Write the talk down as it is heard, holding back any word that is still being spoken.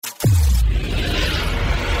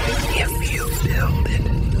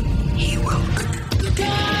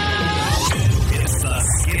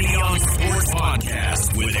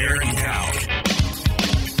with Aaron Cow.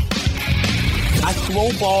 I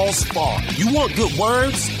throw balls far. You want good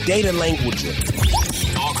words? Data language.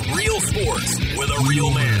 Talk real sports with a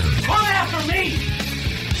real man. Come after me!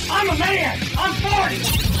 I'm a man! I'm 40!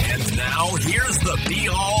 And now, here's the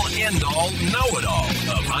be-all, end-all, know-it-all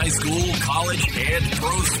of high school, college, and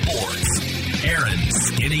pro sports. Aaron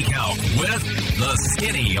Skinny Cow with the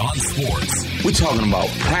Skinny on Sports. We're talking about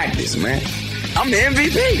practice, man. I'm the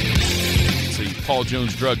MVP. It's the Paul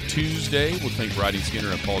Jones Drug Tuesday. We'll thank Rodney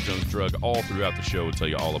Skinner and Paul Jones Drug all throughout the show. We'll tell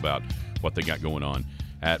you all about what they got going on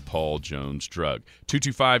at Paul Jones Drug.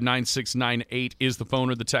 225-9698 is the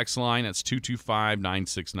phone or the text line. That's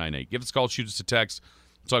 225-9698. Give us a call, shoot us a text.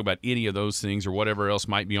 We'll talk about any of those things or whatever else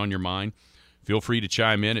might be on your mind. Feel free to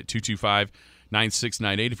chime in at 225-9698.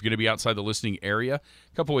 If you're going to be outside the listening area,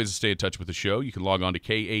 a couple ways to stay in touch with the show. You can log on to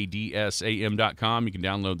kadsam.com. You can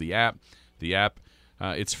download the app. The app,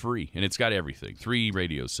 it's free, and it's got everything. 3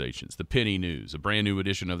 radio stations, the Penny News. A brand-new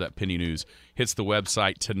edition of that Penny News hits the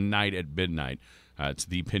website tonight at midnight. It's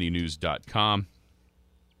thepennynews.com.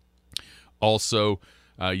 Also,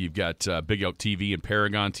 you've got Big Elk TV and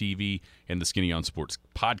Paragon TV and the Skinny on Sports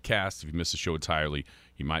podcast. If you missed the show entirely,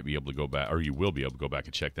 you might be able to go back, or you will be able to go back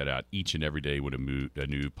and check that out each and every day when a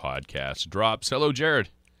new podcast drops. Hello, Jared.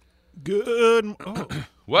 Good.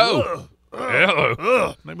 Whoa.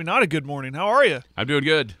 Hello. Maybe not a good morning. How are you? I'm doing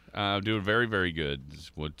good. I'm doing very, very good.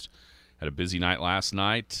 Had a busy night last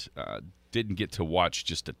night. Didn't get to watch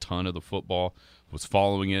just a ton of the football. Was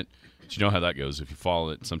following it. But you know how that goes. If you follow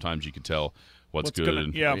it, sometimes you can tell what's good.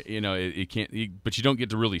 And, you know, it can't. But you don't get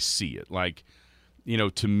to really see it. Like, you know,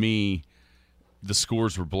 to me, the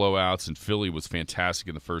scores were blowouts, and Philly was fantastic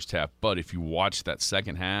in the first half. But if you watch that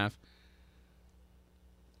second half,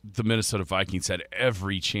 the Minnesota Vikings had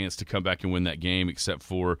every chance to come back and win that game, except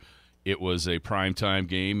for it was a primetime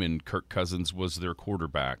game, and Kirk Cousins was their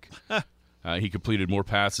quarterback. He completed more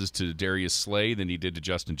passes to Darius Slay than he did to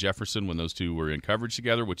Justin Jefferson when those two were in coverage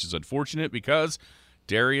together, which is unfortunate because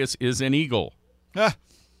Darius is an Eagle.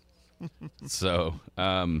 So,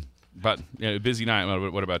 but busy night.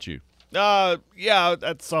 What about you? Yeah,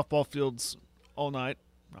 at softball fields all night.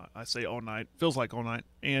 I say all night. Feels like all night.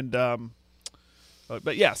 And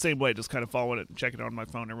but yeah, same way. Just kind of following it and checking it on my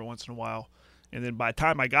phone every once in a while. And then by the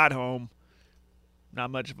time I got home, not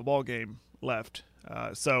much of a ball game left.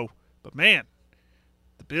 But man,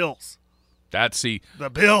 the Bills. The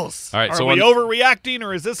Bills. All right, Are we overreacting,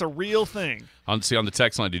 or is this a real thing? On the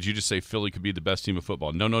text line, did you just say Philly could be the best team of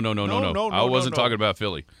football? No. I wasn't talking about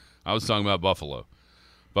Philly. I was talking about Buffalo.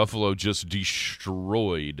 Buffalo just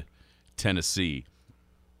destroyed Tennessee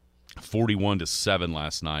 41-7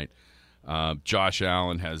 last night. Josh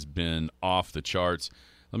Allen has been off the charts.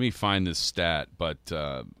 Let me find this stat, but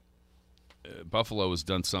Buffalo has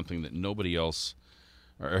done something that nobody else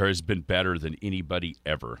or has been better than anybody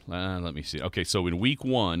ever. Let me see. Okay, so in week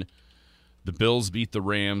 1, the Bills beat the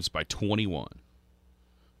Rams by 21.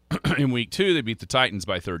 In week 2, they beat the Titans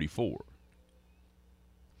by 34.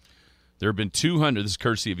 There have been 200. This is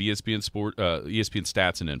courtesy of ESPN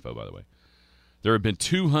Stats and Info, by the way. There have been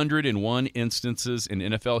 201 instances in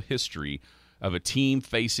NFL history of a team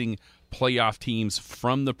facing playoff teams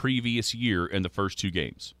from the previous year in the first 2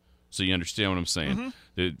 games. So you understand what I'm saying?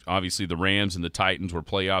 Mm-hmm. Obviously, the Rams and the Titans were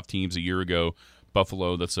playoff teams a year ago.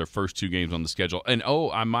 Buffalo, that's their first 2 games on the schedule. And,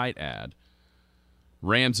 I might add,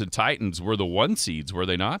 Rams and Titans were the 1 seeds, were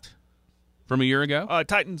they not, from a year ago?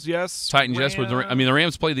 Titans, yes. Titans, yes. The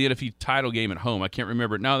Rams played the NFC title game at home. I can't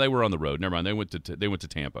remember. No, they were on the road. Never mind. They went to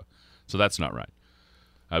Tampa. So that's not right.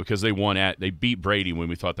 Because they beat Brady when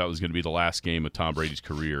we thought that was going to be the last game of Tom Brady's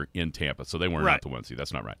career in Tampa. So they weren't at the 1 seed.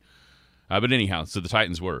 That's not right. But anyhow, so the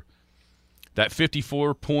Titans were. That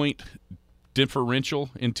 54-point differential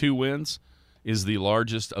in 2 wins is the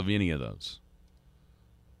largest of any of those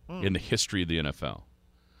in the history of the NFL.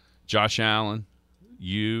 Josh Allen,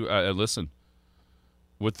 listen,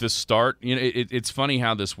 with this start, it's funny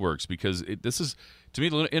how this works because this is, to me,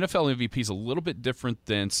 the NFL MVP is a little bit different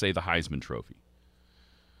than, say, the Heisman Trophy.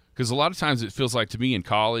 Because a lot of times it feels like, to me, in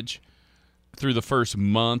college, through the first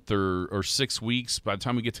month or 6 weeks, by the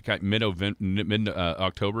time we get to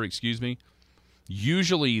mid-October,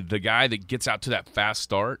 usually the guy that gets out to that fast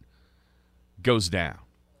start goes down.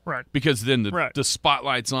 Right. Because then the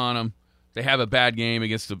spotlight's on them. They have a bad game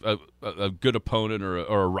against a good opponent or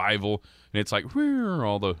a rival, and it's like,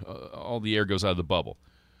 all the air goes out of the bubble.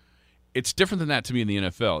 It's different than that to me in the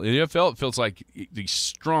NFL. In the NFL, it feels like these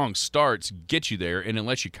strong starts get you there, and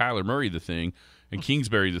unless you Kyler Murray the thing and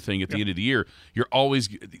Kingsbury the thing at the end of the year, you're almost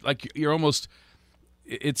 –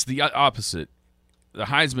 it's the opposite. the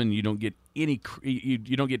Heisman, you don't get any you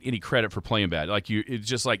don't get any credit for playing bad. It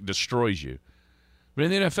just like destroys you. But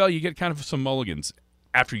in the NFL, you get kind of some mulligans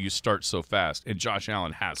after you start so fast. And Josh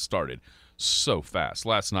Allen has started so fast.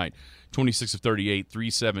 Last night, 26 of 38,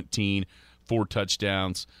 317, 4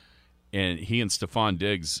 touchdowns, and he and Stephon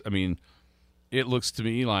Diggs. I mean, it looks to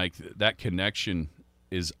me like that connection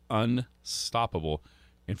is unstoppable.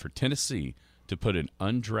 And for Tennessee to put an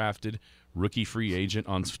undrafted rookie free agent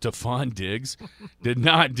on Stephon Diggs did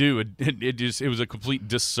not do it. It was a complete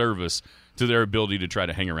disservice to their ability to try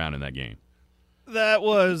to hang around in that game. That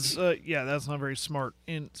was, that's not very smart.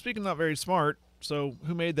 And speaking of not very smart, so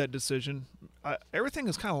who made that decision? Everything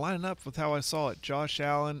is kind of lining up with how I saw it. Josh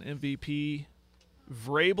Allen, MVP,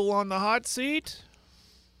 Vrabel on the hot seat.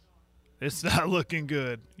 It's not looking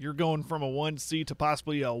good. You're going from a 1 seed to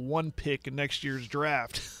possibly a 1 pick in next year's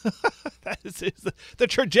draft. That is the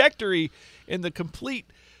trajectory and the complete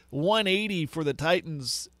 180 for the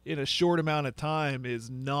Titans in a short amount of time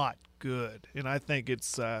is not good. And I think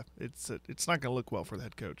it's not going to look well for the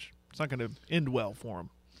head coach. It's not going to end well for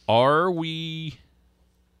him. Are we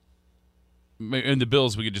 – and the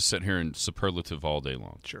Bills, we could just sit here and superlative all day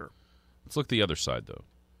long. Sure. Let's look the other side, though.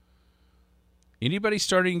 Anybody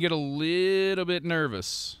starting to get a little bit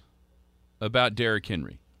nervous about Derrick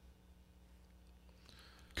Henry?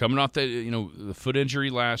 Coming off the foot injury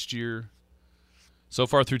last year. So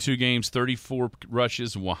far through 2 games, 34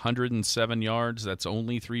 rushes, 107 yards. That's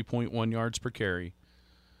only 3.1 yards per carry.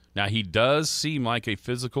 Now, he does seem like a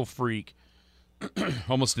physical freak,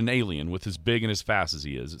 almost an alien with as big and as fast as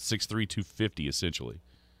he is. At 6'3", 250 essentially.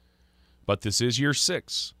 But this is year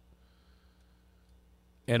 6.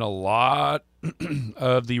 And a lot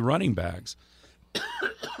of the running backs,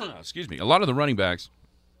 a lot of the running backs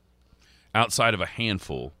outside of a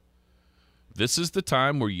handful, this is the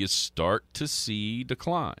time where you start to see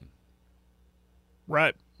decline.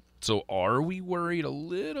 Right. So are we worried a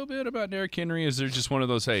little bit about Derrick Henry? Is there just one of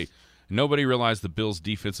those, hey, nobody realized the Bills'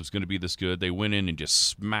 defense was going to be this good. They went in and just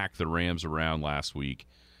smacked the Rams around last week,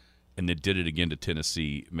 and they did it again to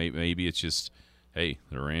Tennessee. Maybe it's just, hey,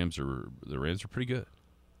 the Rams are pretty good.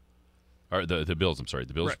 Or the Bills, I'm sorry.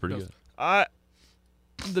 The Bills are pretty good.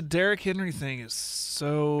 The Derrick Henry thing is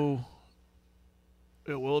so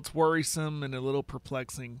it's worrisome and a little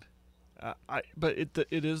perplexing. But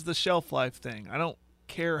it is the shelf life thing. I don't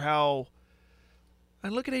care how.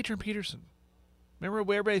 And look at Adrian Peterson. Remember,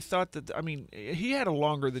 everybody thought that. I mean, he had a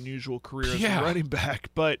longer than usual career as a running back,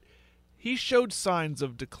 but he showed signs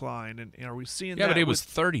of decline. And are we seeing that? Yeah, but he was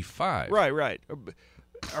 35. Right.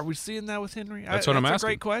 Are we seeing that with Henry? That's what I'm asking. That's a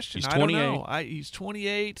great question. He's 28. I don't know. He's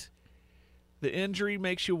 28. The injury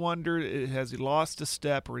makes you wonder, has he lost a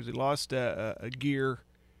step or has he lost a gear?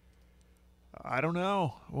 I don't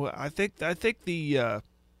know. Well, I think we got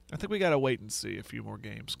to wait and see a few more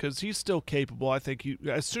games because he's still capable. I think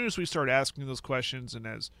as soon as we start asking those questions and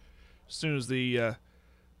as soon as the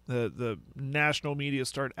national media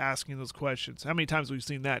start asking those questions, how many times we've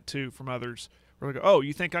seen that too from others? We're like, oh,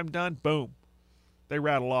 you think I'm done? Boom. They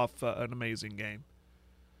rattle off an amazing game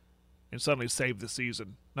and suddenly save the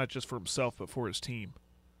season, not just for himself but for his team.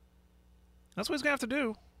 That's what he's going to have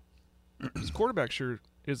to do. His quarterback sure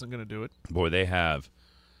isn't going to do it. Boy, they have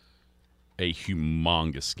a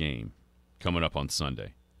humongous game coming up on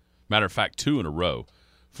Sunday. Matter of fact, 2 in a row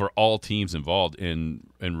for all teams involved, and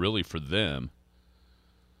really for them.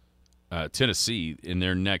 Tennessee, in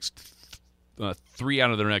their next 3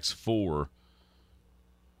 out of their next 4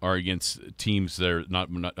 are against teams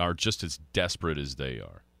that are just as desperate as they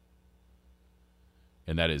are.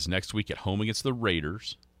 And that is next week at home against the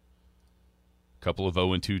Raiders, a couple of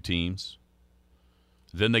 0-2 teams.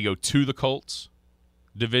 Then they go to the Colts,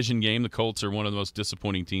 division game. The Colts are one of the most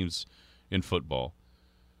disappointing teams in football.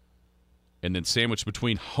 And then sandwiched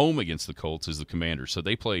between home against the Colts is the Commanders. So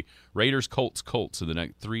they play Raiders, Colts in the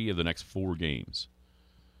next 3 of the next 4 games,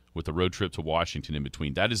 with the road trip to Washington in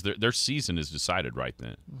between. That is their season is decided right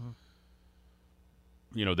then. Mm-hmm.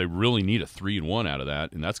 They really need a 3-1 out of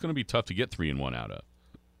that, and that's going to be tough to get 3-1 out of.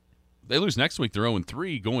 They lose next week, they're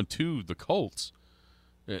 0-3 going to the Colts,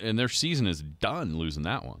 and their season is done losing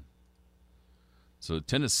that one. So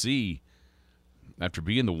Tennessee, after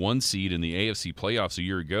being the 1 seed in the AFC playoffs a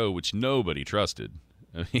year ago, which nobody trusted,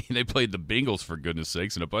 I mean, they played the Bengals for goodness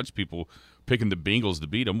sakes, and a bunch of people picking the Bengals to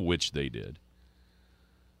beat them, which they did.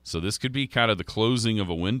 So this could be kind of the closing of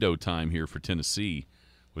a window time here for Tennessee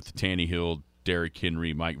with the Tannehill, Derrick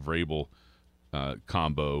Henry, Mike Vrabel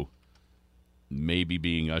combo maybe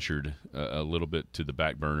being ushered a little bit to the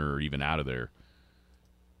back burner or even out of there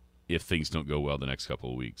if things don't go well the next couple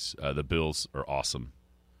of weeks. The Bills are awesome.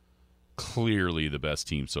 clearly the best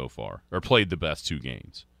team so far, or played the best 2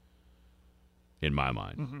 games, in my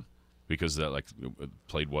mind, because that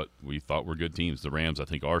played what we thought were good teams. The Rams, I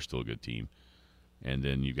think, are still a good team, and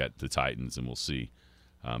then you got the Titans, and we'll see.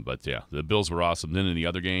 But yeah, the Bills were awesome. Then in the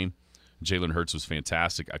other game, Jalen Hurts was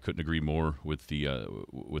fantastic. I couldn't agree more with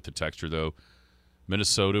the texture though.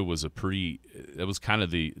 Minnesota was it was kind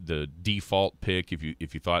of the default pick if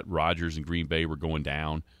you thought Rodgers and Green Bay were going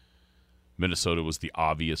down. Minnesota was the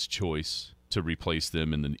obvious choice to replace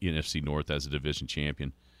them in the NFC North as a division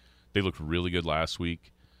champion. They looked really good last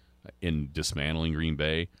week in dismantling Green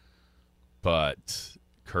Bay, but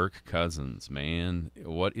Kirk Cousins, man,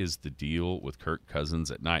 what is the deal with Kirk Cousins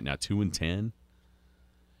at night? Now 2-10,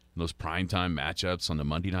 those primetime matchups on the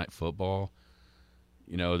Monday Night Football.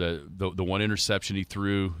 You know, the one interception he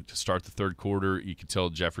threw to start the third quarter, you could tell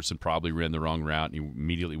Jefferson probably ran the wrong route, and he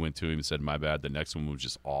immediately went to him and said, "My bad." The next one was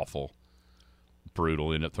just awful,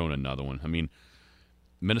 brutal. Ended up throwing another one. I mean,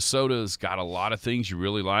 Minnesota's got a lot of things you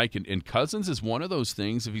really like, and Cousins is one of those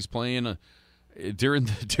things if he's playing during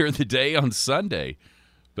the day on Sunday.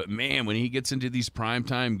 But, man, when he gets into these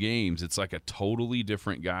primetime games, it's like a totally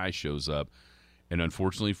different guy shows up. And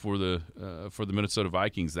unfortunately for the Minnesota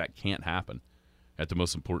Vikings, that can't happen at the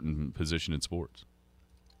most important position in sports.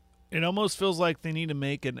 It almost feels like they need to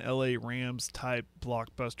make an LA Rams-type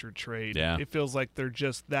blockbuster trade. Yeah. It feels like they're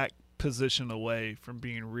just that position away from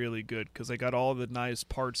being really good because they got all the nice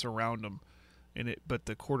parts around them, but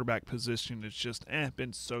the quarterback position is just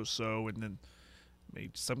been so-so, and then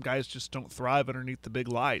some guys just don't thrive underneath the big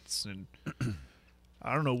lights, and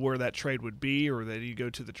I don't know where that trade would be, or that you go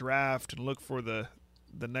to the draft and look for the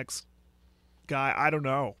next guy. I don't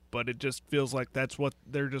know, but it just feels like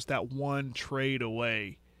they're just that one trade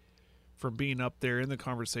away from being up there in the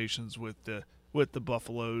conversations with the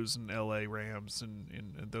Buffaloes and LA Rams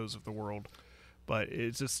and those of the world. But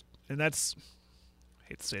it's just, and that's, I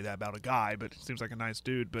hate to say that about a guy, but it seems like a nice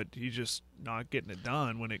dude, but he's just not getting it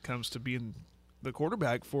done when it comes to being the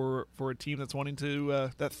quarterback for a team that's wanting to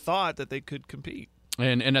that thought that they could compete.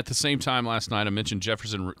 And at the same time last night, I mentioned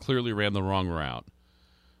Jefferson clearly ran the wrong route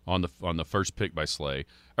on the first pick by Slay.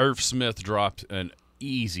 Irv Smith dropped an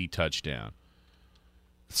easy touchdown.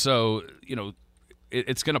 So, you know,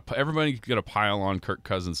 everybody's gonna pile on Kirk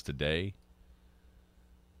Cousins today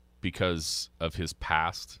because of his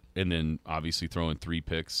past, and then obviously throwing 3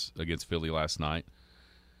 picks against Philly last night.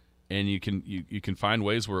 And you can find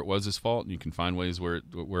ways where it was his fault, and you can find ways where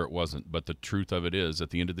it wasn't. But the truth of it is,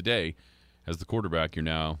 at the end of the day, as the quarterback, you're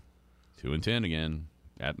now 2-10 again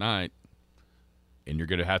at night, and you're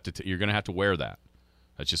gonna have to wear that.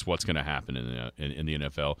 That's just what's going to happen in the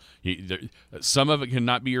NFL. Some of it can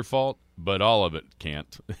not be your fault, but all of it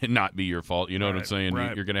can't not be your fault. You know what I'm saying?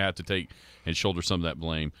 Right. You're going to have to take and shoulder some of that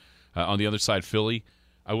blame. On the other side, Philly,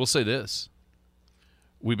 I will say this.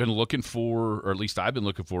 We've been looking for, or at least I've been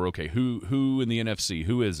looking for, okay, who in the NFC?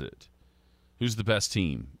 Who is it? Who's the best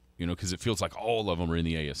team? You know, because it feels like all of them are in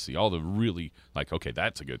the AFC. All the really, like, okay,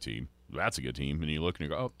 that's a good team. That's a good team. And you look and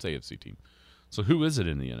you go, oh, it's an AFC team. So who is it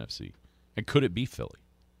in the NFC? And could it be Philly?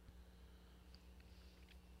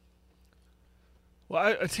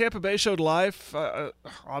 Well, Tampa Bay showed life,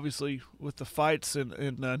 obviously, with the fights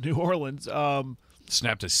in New Orleans.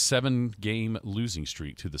 Snapped a 7-game losing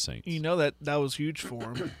streak to the Saints. You know that was huge for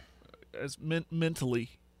them, as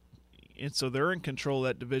mentally, and so they're in control of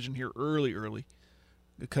that division here early.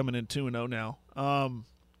 They're coming in 2-0 now.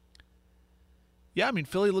 Yeah, I mean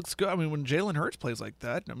Philly looks good. I mean when Jalen Hurts plays like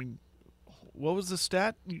that, I mean, what was the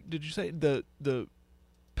stat? Did you say the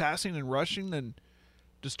passing and rushing and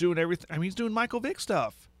just doing everything? I mean he's doing Michael Vick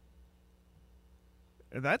stuff,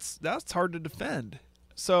 and that's hard to defend.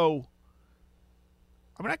 So.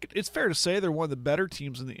 I mean, it's fair to say they're one of the better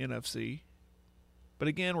teams in the NFC. But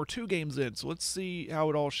again, we're 2 games in, so let's see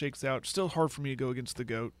how it all shakes out. Still hard for me to go against the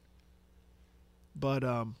GOAT. But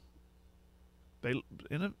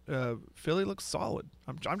Philly looks solid.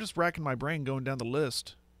 I'm just racking my brain going down the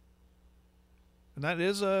list. And that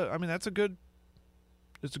is it's a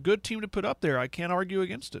good team to put up there. I can't argue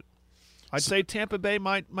against it. I'd say Tampa Bay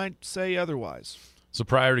might say otherwise. So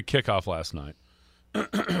prior to kickoff last night,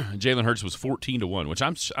 Jalen Hurts was 14-1, which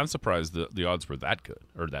I'm surprised the odds were that good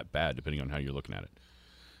or that bad, depending on how you're looking at it.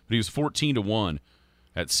 But he was 14-1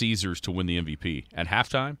 at Caesars to win the MVP. At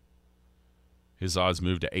halftime, his odds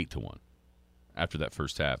moved to 8-1 after that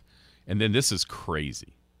first half. And then this is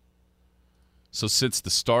crazy. So since the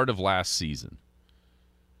start of last season,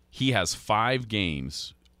 he has 5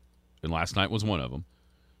 games, and last night was one of them,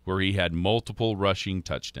 where he had multiple rushing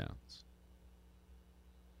touchdowns.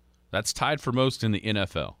 That's tied for most in the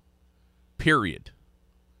NFL. Period.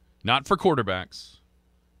 Not for quarterbacks.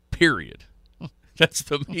 period.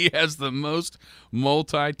 He has the most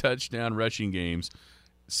multi-touchdown rushing games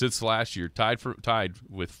since last year, tied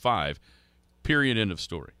with 5. Period. End of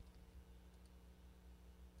story.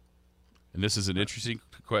 And this is an interesting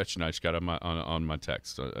question I just got on my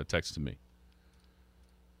text. A text to me.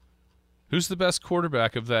 Who's the best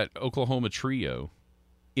quarterback of that Oklahoma trio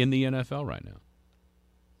in the NFL right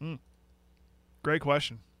now? Great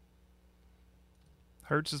question.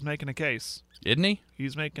 Hurts is making a case, isn't he?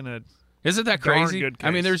 He's making a. Isn't that crazy? Good case.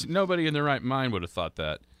 I mean, there's nobody in their right mind would have thought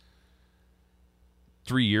that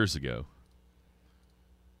 3 years ago.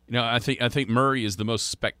 I think Murray is the most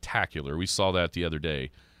spectacular. We saw that the other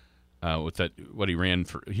day with that what he ran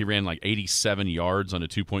for. He ran like 87 yards on a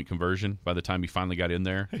 2-point conversion by the time he finally got in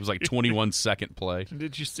there. It was like 21-second play.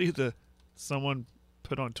 Did you see someone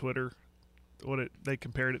put on Twitter they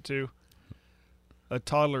compared it to? A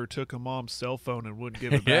toddler took a mom's cell phone and wouldn't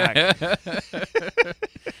give it back.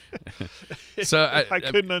 So I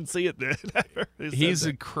couldn't unsee it then. He's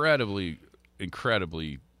incredibly,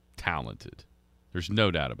 incredibly talented. There's no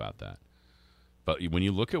doubt about that. But when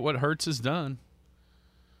you look at what Hurts has done,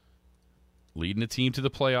 leading a team to the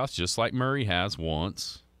playoffs just like Murray has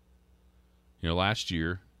once, last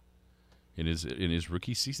year in his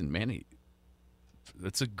rookie season, man,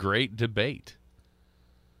 that's a great debate.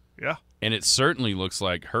 Yeah. And it certainly looks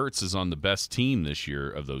like Hurts is on the best team this year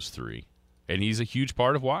of those 3, and he's a huge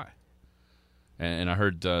part of why. And I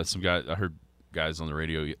heard guys on the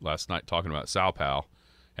radio last night talking about Sal Pal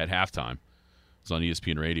at halftime. It was on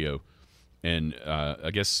ESPN radio, and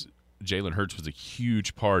I guess Jalen Hurts was a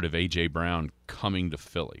huge part of A.J. Brown coming to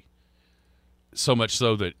Philly. So much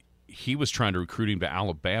so that he was trying to recruit him to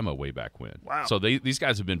Alabama way back when. Wow. So these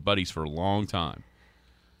guys have been buddies for a long time.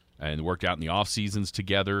 And worked out in the off seasons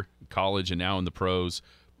together, college and now in the pros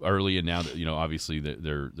early, and now obviously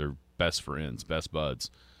they're best friends, best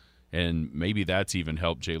buds, and maybe that's even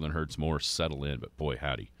helped Jalen Hurts more settle in. But boy,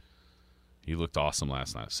 howdy, he looked awesome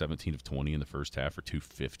last night. 17 of 20 in the first half for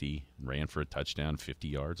 250, ran for a touchdown, 50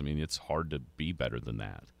 yards. I mean, it's hard to be better than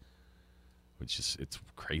that. It's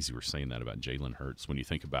crazy we're saying that about Jalen Hurts when you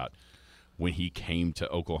think about when he came to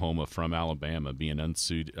Oklahoma from Alabama, being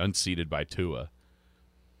unseated by Tua.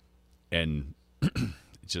 And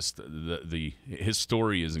just his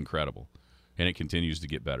story is incredible, and it continues to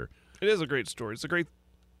get better. It is a great story.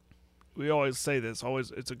 We always say this.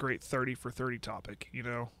 It's a great 30 for 30 topic.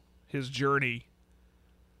 His journey.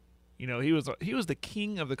 He was the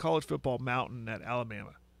king of the college football mountain at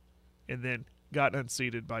Alabama, and then got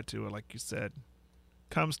unseated by Tua, like you said.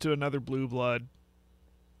 Comes to another blue blood,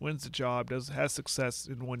 wins the job, has success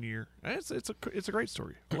in 1 year. It's a great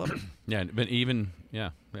story. I love it. Yeah, but even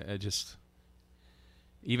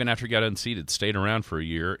after he got unseated, stayed around for a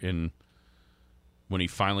year, and when he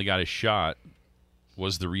finally got his shot,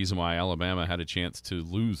 was the reason why Alabama had a chance to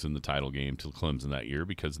lose in the title game to Clemson that year,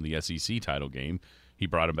 because in the SEC title game, he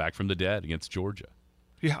brought him back from the dead against Georgia.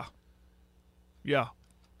 Yeah. Yeah.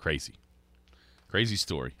 Crazy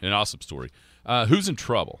story, an awesome story. Who's in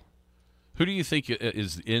trouble? Who do you think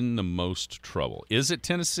is in the most trouble? Is it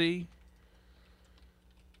Tennessee?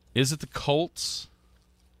 Is it the Colts?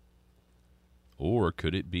 Or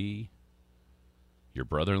could it be your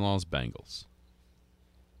brother-in-law's Bengals?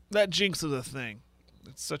 That jinxes a thing.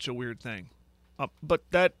 It's such a weird thing. But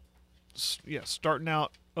starting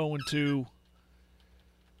out 0-2.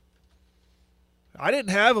 I didn't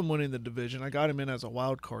have him winning the division. I got him in as a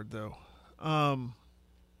wild card, though. I'm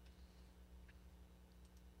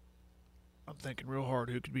thinking real hard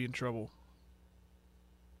who could be in trouble.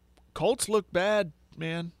 Colts look bad,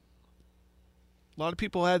 man. A lot of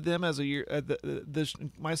people had them as a year,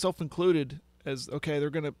 myself included, as okay, they're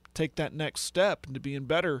going to take that next step into being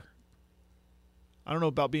better. I don't know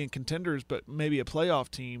about being contenders, but maybe a playoff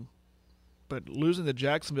team. But losing to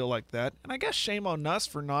Jacksonville like that, and I guess shame on us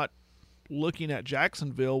for not looking at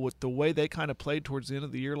Jacksonville with the way they kind of played towards the end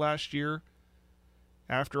of the year last year.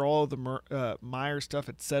 After all of the Meyer stuff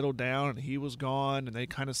had settled down and he was gone, and they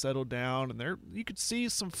kind of settled down, and you could see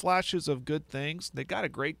some flashes of good things. They got a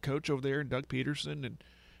great coach over there in Doug Peterson,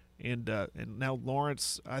 and now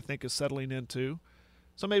Lawrence, I think, is settling in too.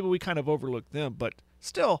 So maybe we kind of overlooked them, but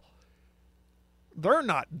still, they're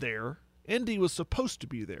not there. Indy was supposed to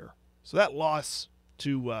be there, so that loss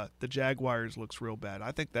to the Jaguars looks real bad.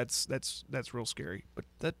 I think that's real scary. But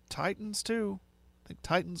the Titans too. I think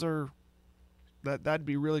Titans are. That'd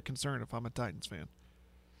be really concerned if I'm a Titans fan.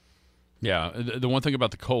 Yeah, the one thing about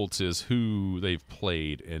the Colts is who they've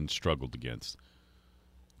played and struggled against.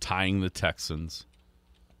 Tying the Texans.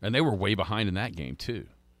 And they were way behind in that game, too.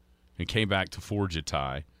 And came back to forge a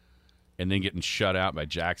tie. And then getting shut out by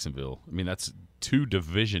Jacksonville. I mean, that's 2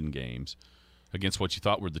 division games against what you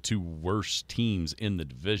thought were the 2 worst teams in the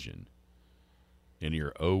division, and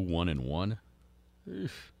you're 0-1-1.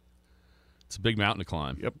 It's a big mountain to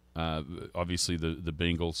climb. Yep. Obviously, the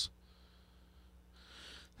Bengals,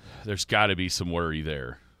 there's got to be some worry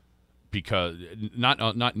there, because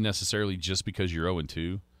not necessarily just because you're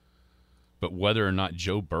 0-2, but whether or not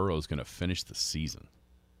Joe Burrow is going to finish the season.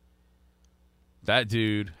 That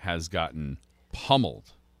dude has gotten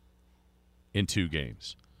pummeled in 2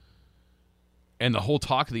 games. And the whole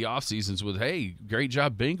talk of the offseasons was, hey, great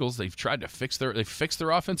job, Bengals. They've tried to fix their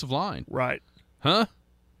offensive line. Right. Huh?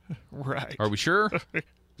 Right. Are we sure?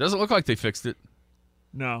 Doesn't look like they fixed it.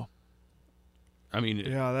 No. I mean,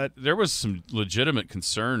 Yeah, there was some legitimate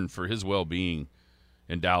concern for his well-being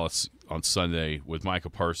in Dallas on Sunday with Micah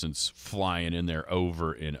Parsons flying in there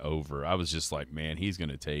over and over. I was just like, man, he's going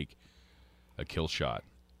to take a kill shot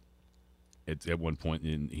at one point,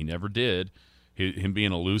 and he never did. Him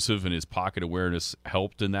being elusive and his pocket awareness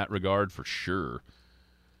helped in that regard for sure,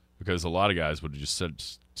 because a lot of guys would have just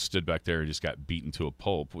stood back there and just got beaten to a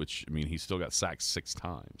pulp, which, I mean, he still got sacked 6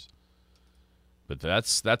 times. But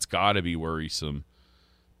that's got to be worrisome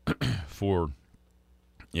for,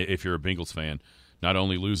 if you're a Bengals fan, not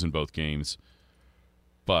only losing both games,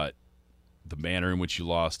 but the manner in which you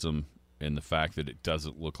lost them and the fact that it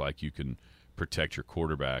doesn't look like you can protect your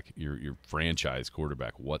quarterback, your franchise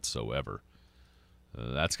quarterback whatsoever.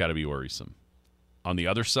 That's got to be worrisome. On the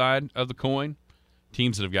other side of the coin,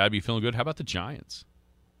 teams that have got to be feeling good, how about the Giants?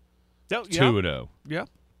 2-0. Yeah.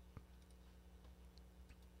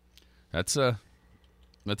 That's a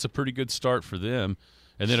pretty good start for them.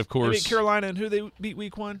 And then, of course, They beat Carolina, and who they beat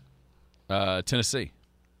week 1? Tennessee.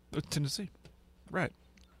 Tennessee. Right.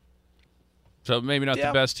 So maybe not Yeah.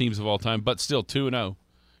 the best teams of all time, but still 2-0.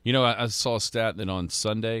 You know, I saw a stat that on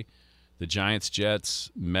Sunday, the Giants,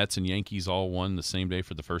 Jets, Mets, and Yankees all won the same day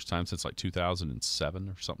for the first time since like 2007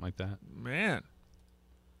 or something like that. Man.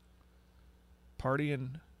 Party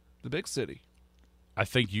in the big city. I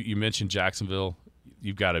think you mentioned Jacksonville.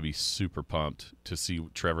 You've got to be super pumped to see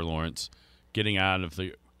Trevor Lawrence getting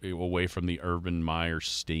away from the Urban Meyer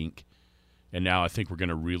stink. And now I think we're going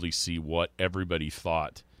to really see what everybody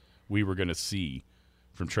thought we were going to see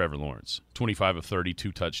from Trevor Lawrence. 25 of 30,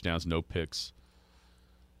 2 touchdowns, no picks.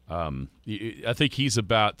 I think he's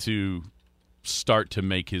about to start to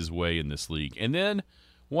make his way in this league. And then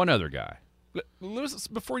one other guy. Lewis,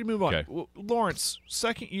 before you move on, Okay. Lawrence,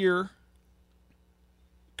 second year,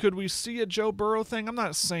 could we see a Joe Burrow thing? I'm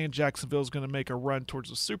not saying Jacksonville's going to make a run towards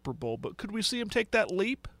the Super Bowl, but could we see him take that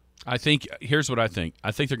leap? I think here's what I think.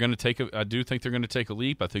 I think they're going to I do think they're going to take a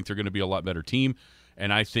leap. I think they're going to be a lot better team.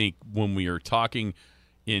 And I think when we are talking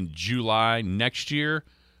in July next year,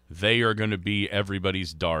 they are going to be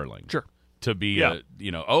everybody's darling. Sure. To be,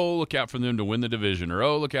 look out for them to win the division, or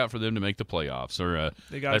look out for them to make the playoffs, or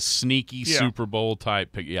a sneaky Super Bowl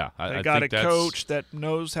type pick. Yeah, I got think a coach that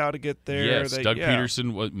knows how to get there. Yes, Doug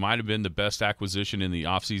Peterson might have been the best acquisition in the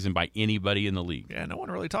offseason by anybody in the league. Yeah, no one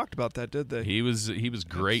really talked about that, did they? He was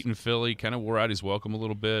great in Philly, kind of wore out his welcome a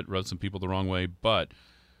little bit, rubbed some people the wrong way, but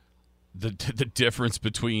the difference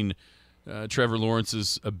between Trevor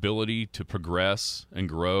Lawrence's ability to progress and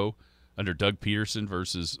grow under Doug Peterson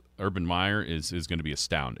versus Urban Meyer is going to be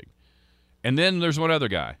astounding. And then there's one other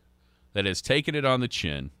guy that has taken it on the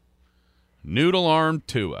chin, noodle-armed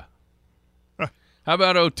Tua. How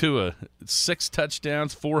about Tua? 6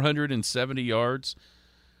 touchdowns, 470 yards.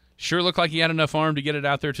 Sure looked like he had enough arm to get it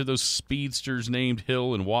out there to those speedsters named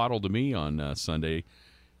Hill and Waddle to me on Sunday.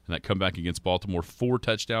 And that comeback against Baltimore, 4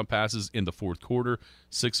 touchdown passes in the fourth quarter,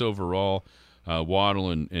 6 overall.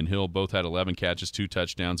 Waddle and Hill both had 11 catches, 2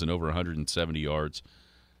 touchdowns, and over 170 yards.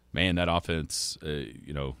 Man, that offense,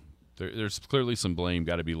 there's clearly some blame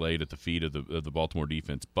got to be laid at the feet of the Baltimore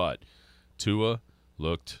defense. But Tua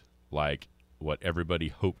looked like what everybody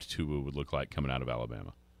hoped Tua would look like coming out of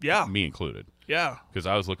Alabama. Yeah. Me included. Yeah. Because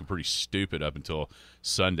I was looking pretty stupid up until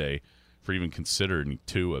Sunday for even considering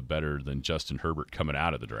Tua better than Justin Herbert coming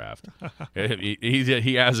out of the draft.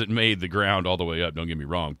 He hasn't made the ground all the way up, don't get me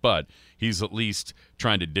wrong, but he's at least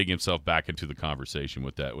trying to dig himself back into the conversation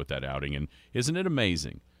with that outing. And isn't it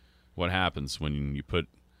amazing what happens when you put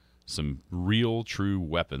some real, true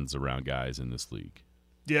weapons around guys in this league?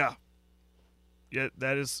 Yeah. Yeah,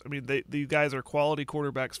 that is. I mean, these guys are quality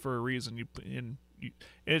quarterbacks for a reason. And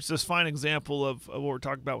it's this fine example of what we're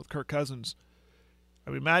talking about with Kirk Cousins. I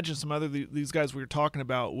mean, imagine some other these guys we were talking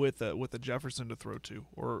about with a Jefferson to throw to,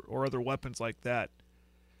 or other weapons like that.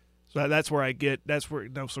 So that's where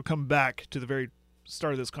So come back to the very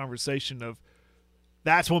start of this conversation of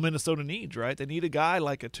that's what Minnesota needs, right? They need a guy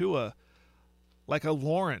like a Tua, like a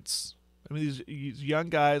Lawrence, I mean, these young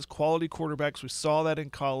guys, quality quarterbacks. We saw that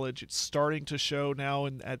in college. It's starting to show now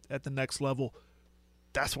at the next level.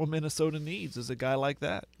 That's what Minnesota needs, is a guy like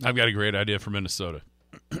that. I've got a great idea for Minnesota.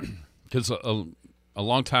 Because a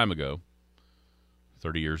long time ago,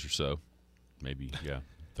 30 years or so, maybe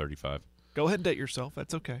 35. Go ahead and date yourself.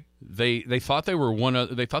 That's okay. They thought they were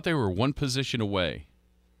one position away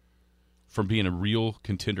from being a real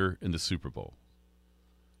contender in the Super Bowl.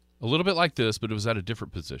 A little bit like this, but it was at a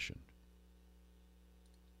different position.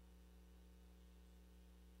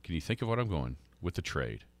 Can you think of what I'm going with the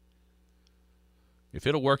trade? If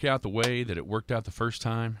it'll work out the way that it worked out the first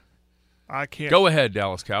time, I can't. go ahead,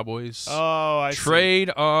 Dallas Cowboys. Oh, I trade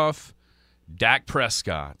off Dak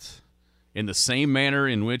Prescott in the same manner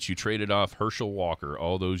in which you traded off Herschel Walker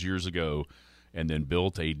all those years ago and then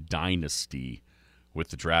built a dynasty with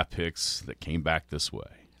the draft picks that came back this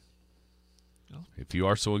way. If you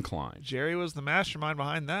are so inclined. Jerry was the mastermind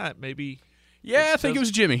behind that. Maybe. Yeah, I think it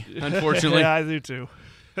was Jimmy, unfortunately. Yeah, I do too.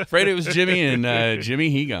 Afraid it was Jimmy, and Jimmy,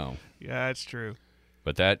 he gone. Yeah, that's true.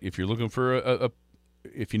 But that, if you're looking for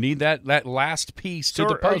if you need that last piece to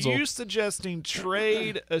the puzzle. Are you suggesting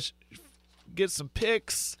trade, get some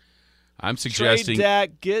picks? I'm suggesting trade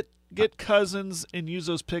Dak, get Cousins, and use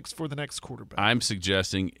those picks for the next quarterback. I'm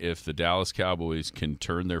suggesting if the Dallas Cowboys can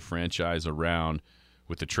turn their franchise around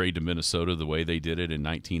with the trade to Minnesota the way they did it in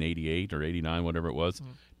 1988 or 89, whatever it was,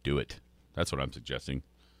 do it. That's what I'm suggesting.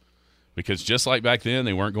 Because just like back then,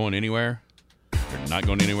 they weren't going anywhere. They're not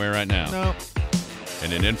going anywhere right now. No.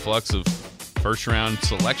 And an influx of first-round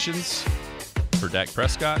selections for Dak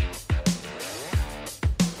Prescott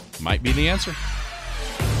might be the answer.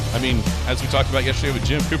 I mean, as we talked about yesterday with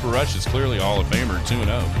Jim, Cooper Rush is clearly a Hall of Famer,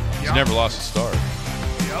 2-0. He's never lost a start.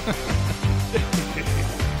 Yep.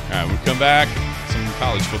 All right, we'll come back. Some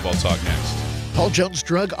college football talk next. Paul Jones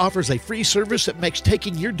Drug offers a free service that makes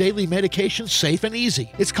taking your daily medications safe and easy.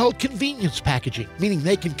 It's called convenience packaging, meaning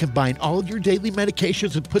they can combine all your daily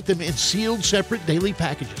medications and put them in sealed, separate daily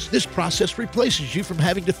packages. This process replaces you from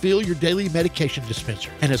having to fill your daily medication dispenser.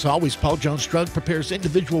 And as always, Paul Jones Drug prepares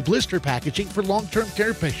individual blister packaging for long-term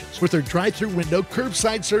care patients. With their drive-through window,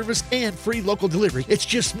 curbside service, and free local delivery, it's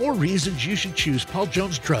just more reasons you should choose Paul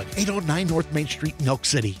Jones Drug, 809 North Main Street in Elk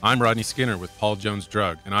City. I'm Rodney Skinner with Paul Jones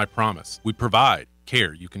Drug, and I promise we provide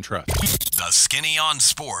care you can trust. The Skinny on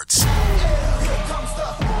Sports.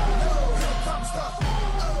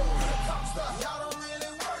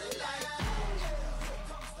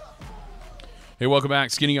 Hey, welcome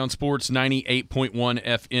back. Skinny on Sports, 98.1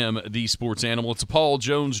 FM, the sports animal. It's a Paul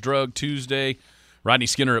Jones Drug Tuesday. Rodney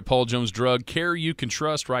Skinner at Paul Jones Drug. Care you can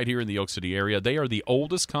trust right here in the Elk City area. They are the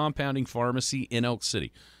oldest compounding pharmacy in Elk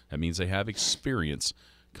City. That means they have experienced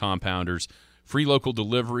compounders. Free local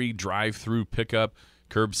delivery, drive-through pickup,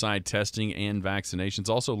 curbside testing, and vaccinations.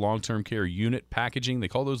 Also long-term care unit packaging. They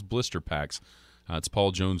call those blister packs. It's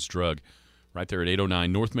Paul Jones Drug right there at 809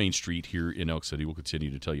 North Main Street here in Elk City. We'll continue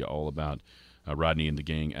to tell you all about Rodney and the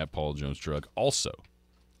gang at Paul Jones Drug. Also,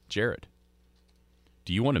 Jared,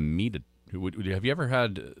 do you want to meet have you ever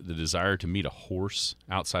had the desire to meet a horse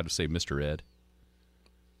outside of, say, Mr. Ed?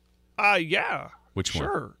 Yeah. Which one?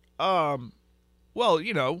 Sure. Well,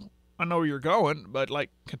 I know where you're going, but like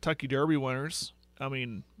Kentucky Derby winners, I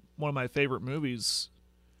mean, one of my favorite movies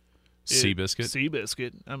is Seabiscuit.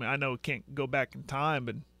 Seabiscuit. I mean, I know it can't go back in time,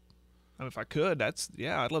 but I mean, if I could,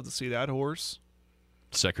 I'd love to see that horse.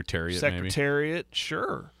 Secretariat, maybe.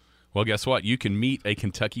 Sure. Well, guess what? You can meet a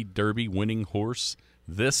Kentucky Derby winning horse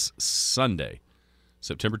this Sunday,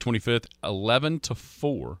 September 25th, 11 to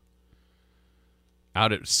 4,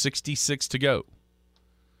 out at 66 to go.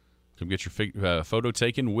 Come get your photo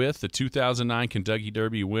taken with the 2009 Kentucky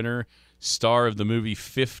Derby winner, star of the movie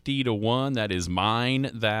 50 to 1. That is Mine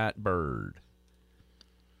That Bird.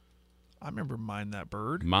 I remember Mine That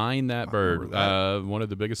Bird. Mine That Bird. One of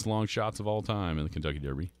the biggest long shots of all time in the Kentucky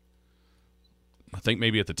Derby. I think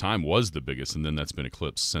maybe at the time was the biggest, and then that's been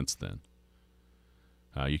eclipsed since then.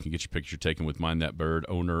 You can get your picture taken with Mine That Bird,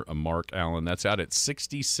 owner Mark Allen. That's out at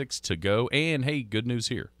 66 to go. And, hey, good news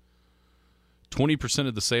here. 20%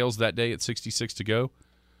 of the sales that day at 66 to go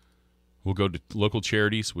will go to local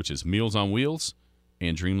charities, which is Meals on Wheels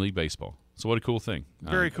and Dream League Baseball. So what a cool thing.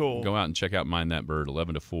 Very cool. Go out and check out Mind That Bird,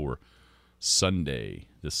 11 to 4,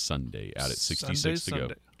 this Sunday, out at 66 to go.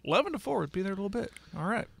 11 to 4 would be there a little bit. All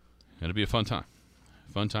right. It'll be a fun time.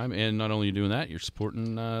 And not only are you doing that, you're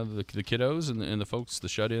supporting the kiddos and the folks, the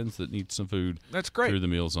shut-ins that need some food. That's great. Through the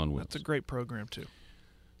Meals on Wheels. That's a great program, too.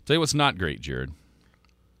 Tell you what's not great, Jared.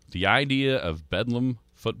 The idea of Bedlam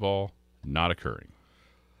football not occurring.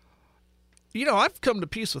 I've come to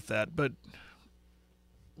peace with that, but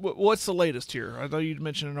what's the latest here? I thought you'd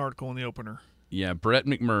mentioned an article in the opener. Yeah, Brett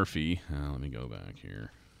McMurphy. Let me go back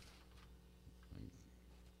here.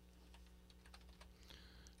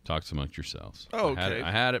 Talks amongst yourselves. Oh, okay.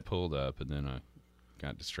 I had it pulled up, and then I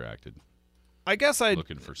got distracted. I guess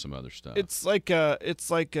looking for some other stuff. It's like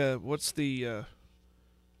what's the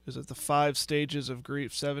is it the 5 stages of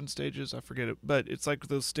grief, 7 stages? I forget it, but it's like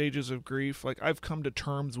those stages of grief. Like I've come to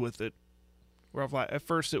terms with it, where I've like at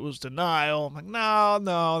first it was denial. I'm like,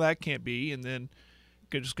 no, that can't be, and then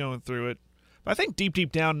just going through it. But I think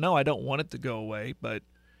deep down, no, I don't want it to go away. But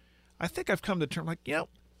I think I've come to terms like,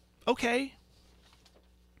 okay.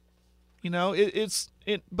 When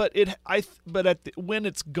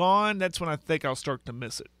it's gone, that's when I think I'll start to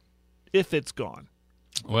miss it. If it's gone.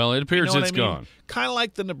 Well, it appears it's gone. Kind of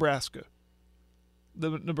like the Nebraska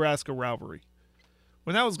rivalry.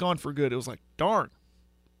 When that was gone for good, it was like, darn,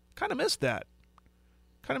 kind of missed that.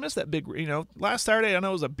 Kind of missed that big, last Saturday I know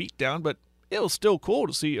it was a beatdown, but it was still cool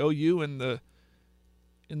to see OU in the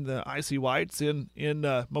icy whites in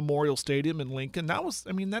Memorial Stadium in Lincoln.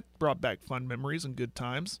 That brought back fun memories and good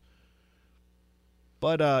times.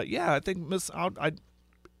 But I think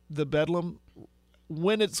the Bedlam,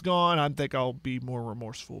 when it's gone, I think I'll be more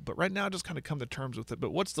remorseful. But right now, I just kind of come to terms with it.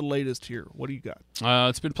 But what's the latest here? What do you got?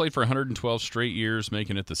 It's been played for 112 straight years,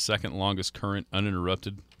 making it the second longest current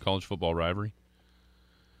uninterrupted college football rivalry.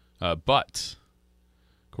 But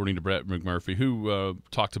according to Brett McMurphy, who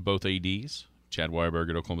talked to both ADs, Chad Weiberg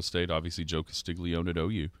at Oklahoma State, obviously Joe Castiglione at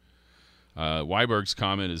OU. Weiberg's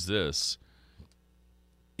comment is this: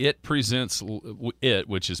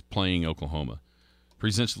 which is playing Oklahoma,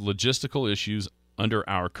 presents logistical issues under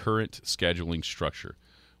our current scheduling structure.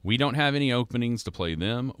 We don't have any openings to play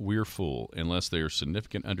them. We're full. Unless there are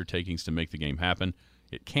significant undertakings to make the game happen,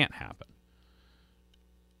 it can't happen.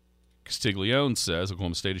 Castiglione says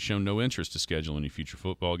Oklahoma State has shown no interest to schedule any future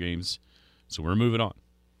football games, so we're moving on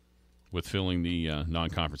with filling the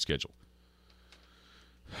non-conference schedule.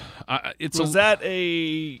 Was that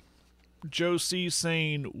a Joe C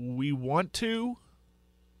saying we want to?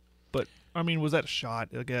 But was that a shot?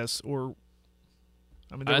 I guess, or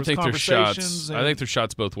I think there's shots. I think there's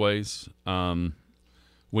shots both ways. When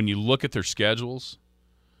you look at their schedules,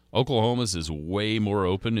 Oklahoma's is way more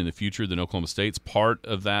open in the future than Oklahoma State's. Part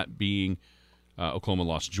of that being Oklahoma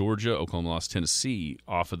lost Georgia, Oklahoma lost Tennessee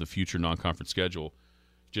off of the future non-conference schedule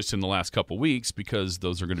just in the last couple weeks because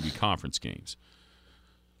those are going to be conference games.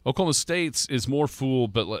 Oklahoma State's is more full,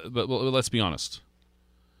 but let's be honest.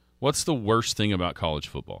 What's the worst thing about college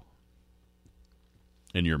football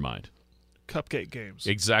in your mind? Cupcake games.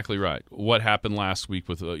 Exactly right. What happened last week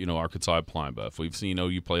with Arkansas at Pine Bluff? We've seen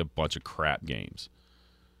OU play a bunch of crap games.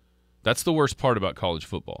 That's the worst part about college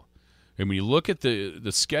football. And when you look at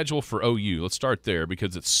the schedule for OU, let's start there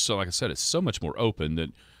because it's so, like I said, it's so much more open that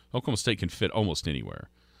Oklahoma State can fit almost anywhere.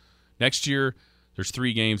 Next year, there's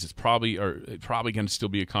 3 games. It's probably going to still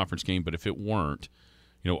be a conference game, but if it weren't,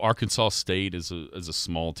 Arkansas State is a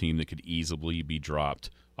small team that could easily be dropped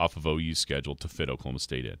off of OU's schedule to fit Oklahoma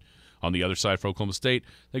State in. On the other side for Oklahoma State,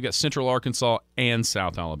 they've got Central Arkansas and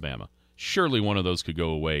South Alabama. Surely one of those could go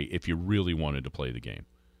away if you really wanted to play the game.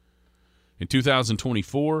 In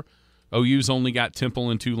 2024, OU's only got Temple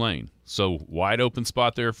and Tulane. So wide open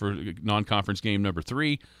spot there for non-conference game number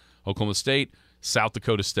 3. Oklahoma State, South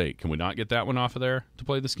Dakota State. Can we not get that one off of there to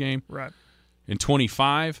play this game? Right. In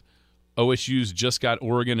 25, OSU's just got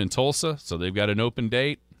Oregon and Tulsa, so they've got an open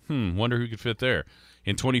date. Wonder who could fit there.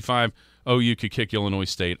 In 25, OU could kick Illinois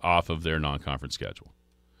State off of their non-conference schedule.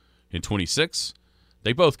 In 26,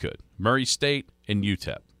 they both could. Murray State and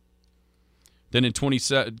UTEP. Then in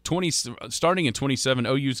starting in 27,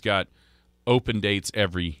 OU's got open dates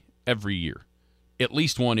every year. At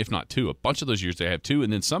least one, if not 2. A bunch of those years they have 2,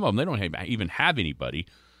 and then some of them they don't even have anybody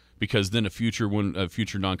because then a future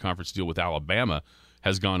non-conference deal with Alabama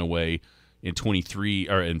has gone away in 23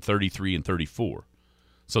 or in 33 and 34.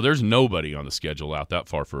 So there's nobody on the schedule out that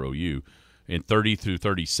far for OU. In 30 through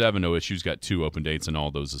 37, OSU's got 2 open dates and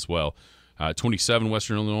all those as well. 27,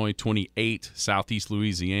 Western Illinois. 28, Southeast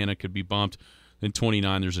Louisiana could be bumped. Then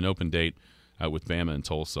 29, there's an open date with Bama and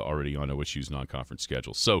Tulsa already on OSU's non-conference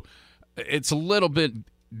schedule. So it's a little bit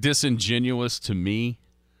disingenuous to me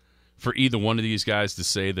for either one of these guys to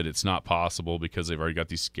say that it's not possible because they've already got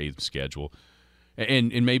these games scheduled.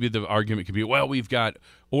 And maybe the argument could be, well, we've got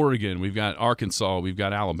Oregon, we've got Arkansas, we've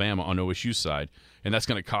got Alabama on OSU's side, and that's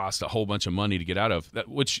going to cost a whole bunch of money to get out of,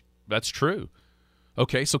 which that's true.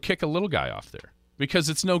 Okay, so kick a little guy off there because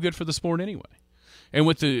it's no good for the sport anyway. And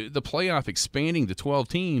with the playoff expanding to 12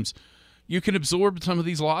 teams, you can absorb some of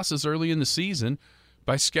these losses early in the season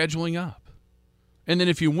by scheduling up. And then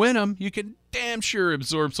if you win them, you can damn sure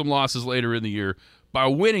absorb some losses later in the year by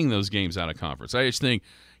winning those games out of conference. I just think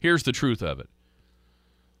here's the truth of it.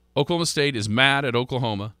 Oklahoma State is mad at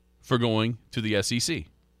Oklahoma for going to the SEC.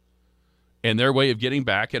 And their way of getting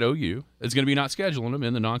back at OU is going to be not scheduling them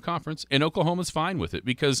in the non-conference. And Oklahoma's fine with it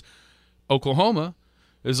because Oklahoma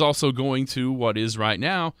is also going to what is right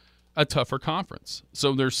now a tougher conference.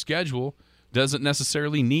 So their schedule doesn't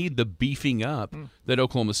necessarily need the beefing up that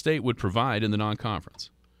Oklahoma State would provide in the non-conference.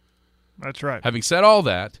 That's right. Having said all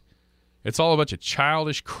that, it's all a bunch of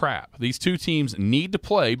childish crap. These two teams need to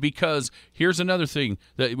play because here's another thing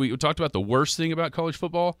that we talked about, the worst thing about college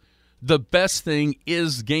football. The best thing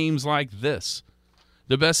is games like this.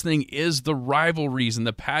 The best thing is the rivalries and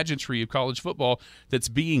the pageantry of college football that's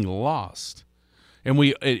being lost. And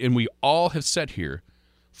we all have sat here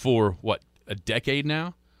for, a decade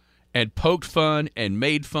now and poked fun and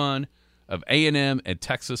made fun of A&M and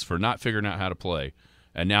Texas for not figuring out how to play.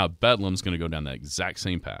 And now Bedlam's going to go down that exact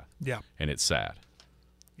same path. Yeah. And it's sad.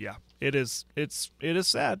 Yeah. It is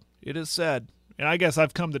sad. It is sad. And I guess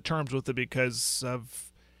I've come to terms with it because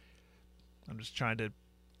I'm just trying to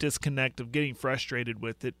disconnect of getting frustrated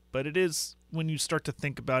with it. But it is, when you start to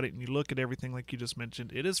think about it and you look at everything like you just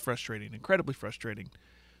mentioned, it is frustrating, incredibly frustrating.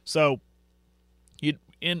 So,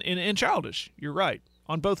 in childish, you're right.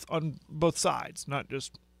 On both sides, not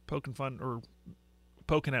just poking fun or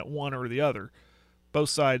poking at one or the other. Both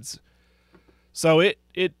sides. So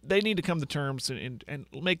they need to come to terms and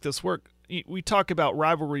make this work. We talk about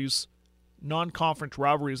rivalries, non-conference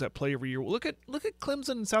rivalries that play every year. Look at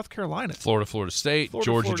Clemson and South Carolina, Florida State,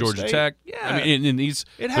 Georgia State. Tech. Yeah, I mean, and these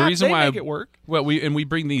the reason they why make it work. Well, we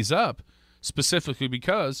bring these up specifically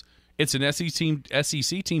because it's an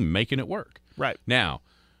SEC team making it work. Right now,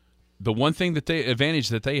 the one thing advantage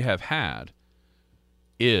that they have had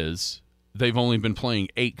is they've only been playing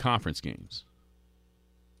 8 conference games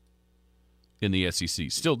in the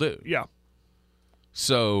SEC. Still do. Yeah.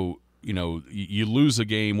 So, you lose a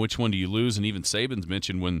game, which one do you lose? And even Saban's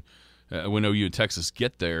mentioned when OU and Texas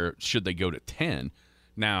get there, should they go to 10?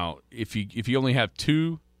 Now, if you only have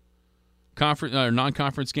 2 conference or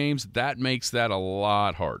non-conference games, that makes that a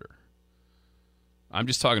lot harder. I'm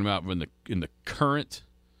just talking about in the current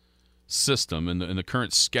system and in the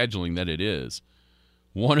current scheduling that it is.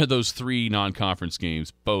 One of those 3 non-conference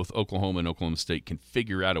games, both Oklahoma and Oklahoma State can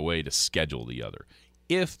figure out a way to schedule the other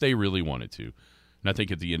if they really wanted to. And I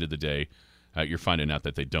think at the end of the day, you're finding out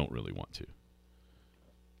that they don't really want to.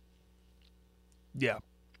 Yeah.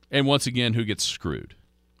 And once again, who gets screwed?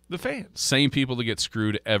 The fans. Same people that get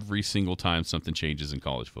screwed every single time something changes in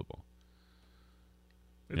college football.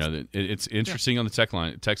 It's interesting on the text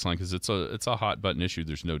line because it's a hot button issue.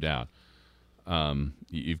 There's no doubt.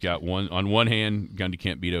 You've got on one hand, Gundy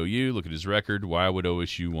can't beat OU. Look at his record. Why would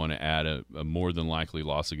OSU want to add a more than likely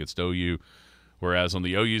loss against OU? Whereas on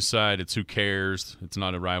the OU side, it's who cares. It's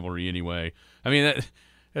not a rivalry anyway. I mean,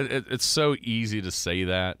 it's so easy to say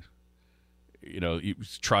that. You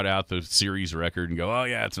trot out the series record and go, oh,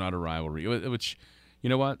 yeah, it's not a rivalry. Which, you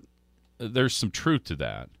know what? There's some truth to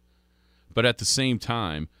that. But at the same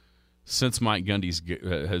time, since Mike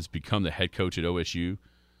Gundy has become the head coach at OSU,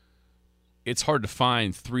 it's hard to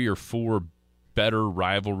find 3 or 4 better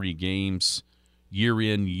rivalry games year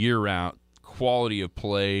in, year out, quality of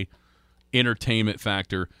play, entertainment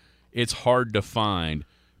factor. It's hard to find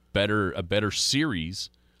a better series.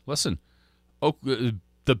 Listen,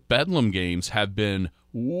 the Bedlam games have been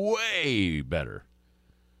way better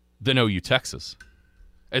than OU Texas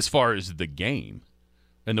as far as the game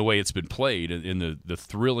and the way it's been played and the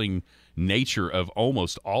thrilling nature of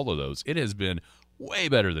almost all of those. It has been way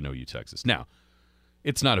better than OU Texas. Now,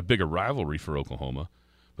 it's not a bigger rivalry for Oklahoma,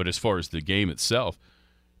 but as far as the game itself,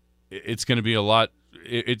 it's going to be a lot.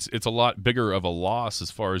 It's a lot bigger of a loss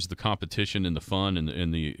as far as the competition and the fun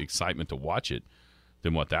and the excitement to watch it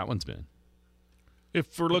than what that one's been.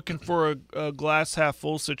 If we're looking for a glass half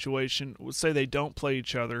full situation, let's say they don't play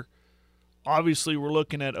each other. Obviously, we're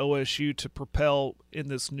looking at OSU to propel in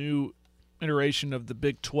this new iteration of the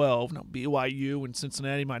Big 12. Now, BYU and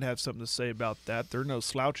Cincinnati might have something to say about that. They're no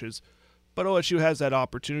slouches. But OSU has that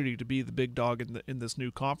opportunity to be the big dog in this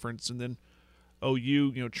new conference. And then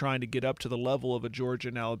OU, trying to get up to the level of a Georgia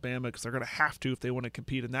and Alabama because they're going to have to if they want to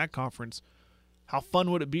compete in that conference. How fun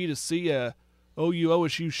would it be to see a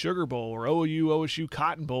OU-OSU Sugar Bowl or OU-OSU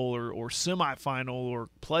Cotton Bowl or semifinal or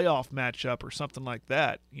playoff matchup or something like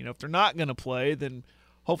that? If they're not going to play, then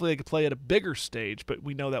hopefully they could play at a bigger stage, but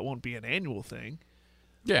we know that won't be an annual thing.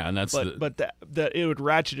 Yeah, and that's but that it would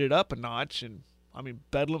ratchet it up a notch. And I mean,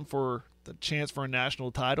 Bedlam for the chance for a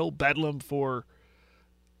national title, Bedlam for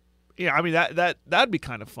that'd be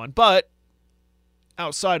kind of fun. But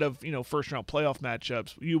outside of first round playoff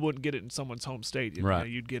matchups, you wouldn't get it in someone's home stadium. Right.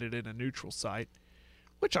 You'd get it in a neutral site,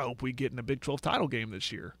 which I hope we get in a Big 12 title game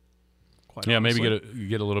this year. Yeah, honestly. maybe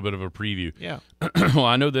get a little bit of a preview. Yeah. Well,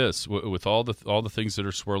 I know this with all the things that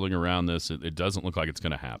are swirling around this, it doesn't look like it's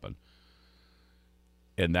going to happen,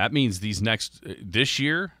 and that means this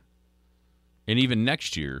year, and even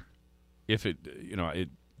next year, if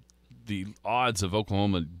the odds of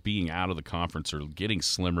Oklahoma being out of the conference are getting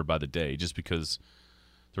slimmer by the day, just because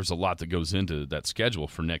there's a lot that goes into that schedule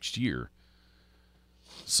for next year.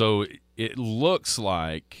 So it looks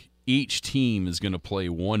like each team is going to play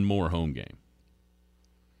one more home game.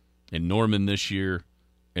 In Norman this year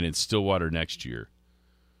and in Stillwater next year.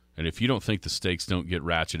 And if you don't think the stakes don't get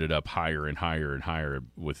ratcheted up higher and higher and higher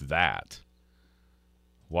with that,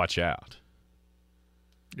 watch out.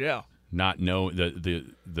 Yeah. Not know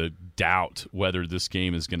the doubt whether this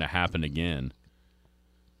game is going to happen again.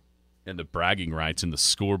 And the bragging rights and the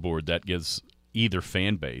scoreboard that gives either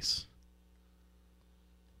fan base.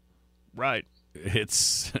 Right.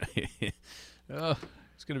 It's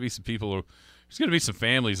there's going to be some people. There's going to be some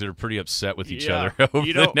families that are pretty upset with each other over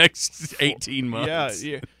the next 18 months.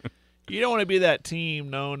 Yeah, you don't want to be that team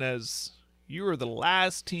known as you were the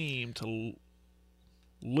last team to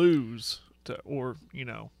lose or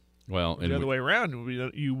Well, the other way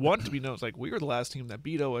around. You want to be known as like we were the last team that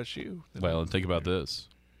beat OSU. Well, and think about this.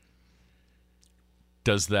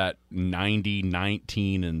 Does that 90,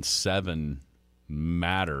 19, and 7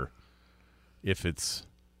 matter if it's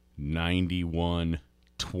 91,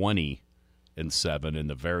 20, and 7, and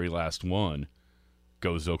the very last one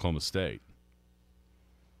goes to Oklahoma State?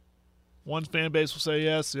 One fan base will say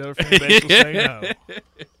yes, the other fan base will say no.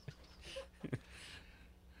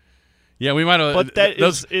 Yeah, we might have. But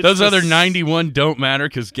those other 91 don't matter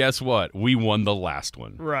because guess what? We won the last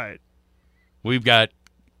one. Right. We've got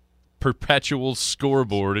perpetual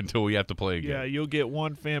scoreboard until we have to play again. Yeah, you'll get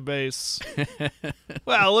one fan base.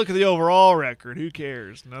 Well, look at the overall record. Who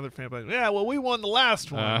cares? Another fan base. Yeah, well, we won the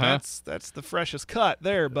last one. Uh-huh. That's the freshest cut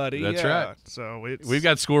there, buddy. That's yeah. right. So we've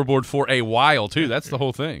got scoreboard for a while too. That's the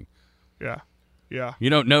whole thing. Yeah. Yeah. You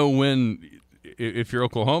don't know if you're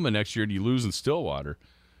Oklahoma next year and you lose in Stillwater,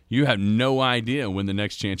 you have no idea when the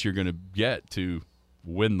next chance you're going to get to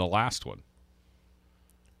win the last one.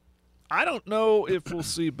 I don't know if we'll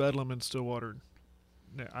see Bedlam in Stillwater.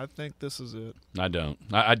 I think this is it. I don't.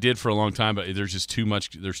 I did for a long time, but there's just too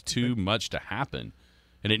much. There's too much to happen,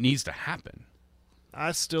 and it needs to happen.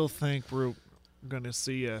 I still think we're going to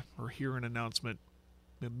see or hear an announcement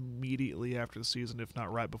immediately after the season, if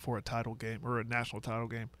not right before a title game or a national title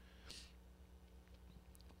game.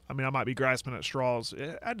 I mean, I might be grasping at straws.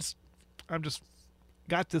 I'm just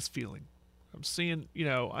got this feeling. I'm seeing.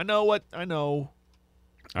 I know.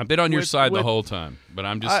 I've been on your side the whole time, but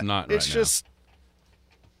I'm just not right now. It's just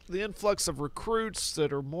the influx of recruits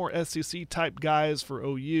that are more SEC-type guys for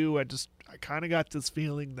OU. I kind of got this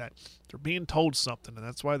feeling that they're being told something, and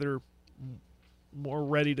that's why they're more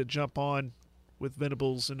ready to jump on with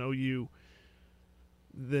Venables and OU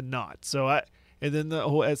than not. And then the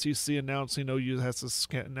whole SEC announcing OU has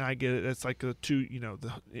to. And I get it. It's like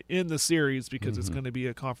in the series because it's going to be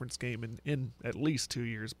a conference game in at least 2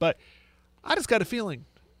 years. But I just got a feeling.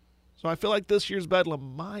 So I feel like this year's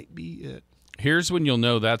Bedlam might be it. Here's when you'll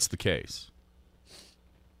know that's the case.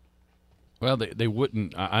 Well, they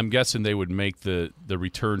wouldn't. I'm guessing they would make the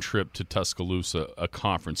return trip to Tuscaloosa a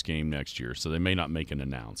conference game next year, so they may not make an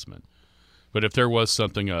announcement. But if there was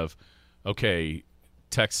something of, okay,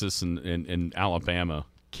 Texas and Alabama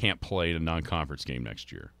can't play in a non-conference game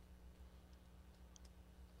next year.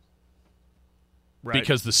 Right.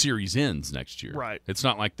 Because the series ends next year. Right. It's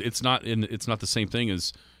not the same thing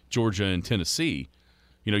as Georgia and Tennessee.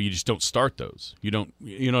 You just don't start those. You don't.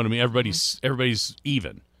 You know what I mean? Everybody's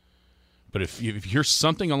even. But if you hear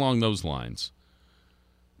something along those lines,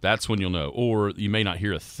 that's when you'll know. Or you may not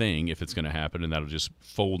hear a thing if it's going to happen, and that'll just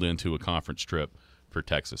fold into a conference trip for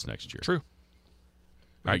Texas next year. True.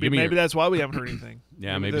 All right, maybe that's why we haven't heard anything.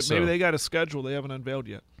 Yeah, maybe so. Maybe they got a schedule they haven't unveiled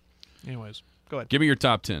yet. Anyways, go ahead. Give me your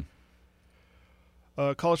top 10.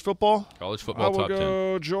 College football? College football top 10. I will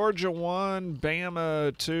go Georgia 1,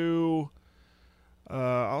 Bama 2.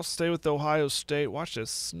 I'll stay with Ohio State. Watched a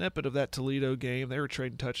snippet of that Toledo game. They were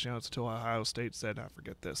trading touchdowns until Ohio State said, I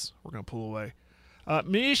forget this. We're going to pull away.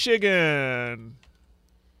 Michigan.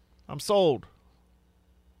 I'm sold.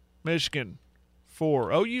 Michigan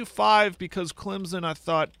 4. OU 5 because Clemson, I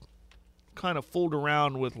thought, kind of fooled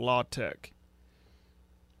around with La Tech.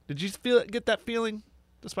 Did you get that feeling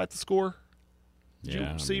despite the score? Did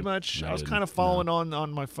you see much? I was kind of following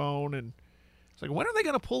on my phone, and it's like, when are they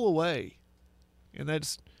going to pull away? And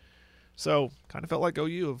So kind of felt like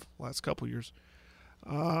OU of last couple years.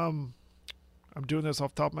 I'm doing this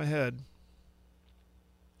off the top of my head.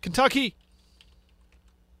 Kentucky.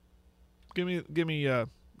 Give me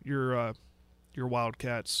your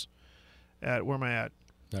Wildcats at where am I at?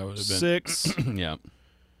 That would have been 6. Yeah.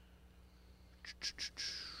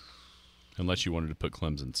 Unless you wanted to put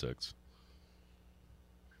Clemson 6.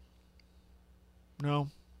 No,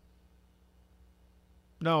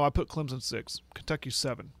 I put Clemson 6. Kentucky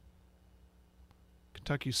 7.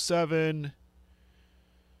 Kentucky 7.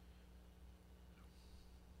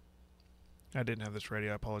 I didn't have this ready.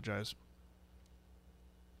 I apologize.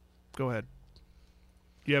 Go ahead.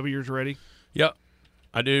 You have yours ready? Yep,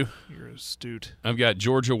 I do. You're astute. I've got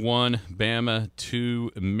Georgia 1, Bama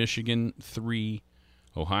 2, Michigan 3,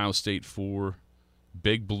 Ohio State 4,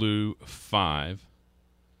 Big Blue 5,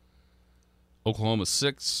 Oklahoma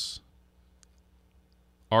 6,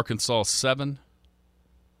 Arkansas 7,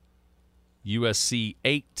 USC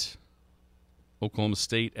 8, Oklahoma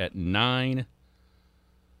State at 9,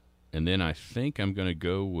 and then I think I'm going to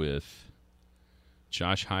go with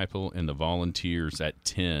Josh Heupel and the Volunteers at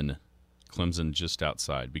 10. Clemson just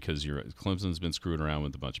outside because Clemson's been screwing around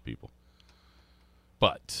with a bunch of people.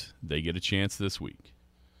 But they get a chance this week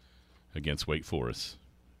against Wake Forest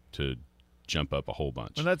to jump up a whole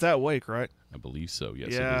bunch. And that's at Wake, right? I believe so.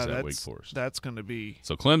 Yes, yeah, it is at Wake Forest. That's going to be.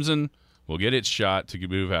 So Clemson will get its shot to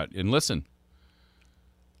move out. And listen,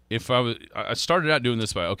 if I started out doing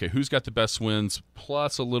this by who's got the best wins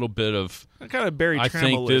plus a little bit of kind of Barry I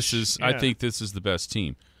think this is yeah. I think this is the best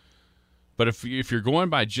team. But if you're going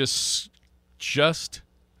by just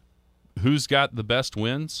who's got the best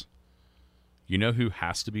wins, you know who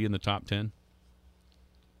has to be in the top 10?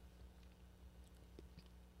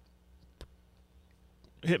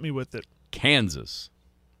 Hit me with it. Kansas.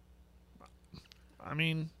 I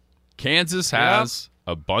mean, Kansas has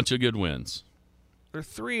a bunch of good wins. They're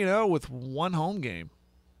 3-0 with one home game.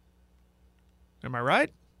 Am I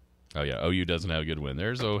right? Oh, yeah. OU doesn't have a good win.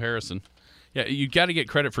 There's Harrison. Yeah, you got to get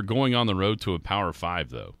credit for going on the road to a Power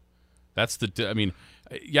 5, though. That's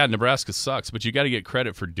Nebraska sucks, but you got to get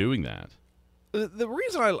credit for doing that. The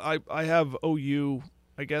reason I have OU,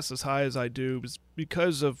 I guess, as high as I do is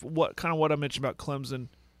because of what I mentioned about Clemson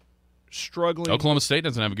struggling. Oklahoma State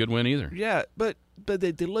doesn't have a good win either. Yeah, but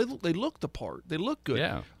they look the part. They look good.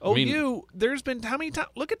 Yeah. OU, there's been how many times?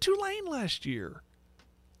 Look at Tulane last year.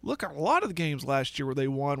 Look at a lot of the games last year where they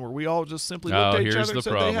won, where we all just simply looked at each other and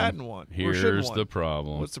said they hadn't won. Here's the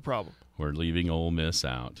problem. What's the problem? We're leaving Ole Miss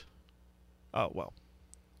out. Oh, well.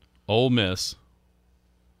 Ole Miss,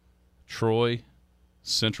 Troy,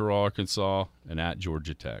 Central Arkansas, and at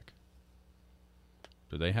Georgia Tech.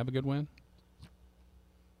 Do they have a good win?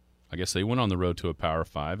 I guess they went on the road to a Power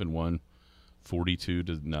 5 and won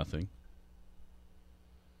 42-0.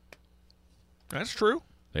 That's true.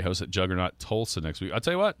 They host at Juggernaut Tulsa next week. I'll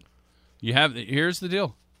tell you what. Here's the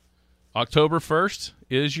deal. October 1st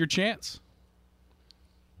is your chance.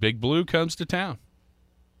 Big Blue comes to town.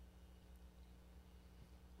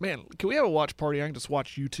 Man, can we have a watch party? I can just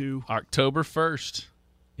watch you two. October 1st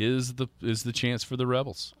is the chance for the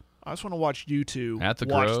Rebels. I just want to watch you two at the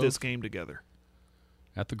watch Grove. This game together.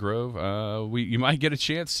 At the Grove, you might get a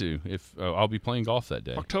chance to if I'll be playing golf that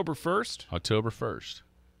day. October 1st? October 1st.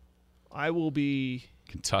 I will be.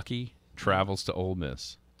 Kentucky travels to Ole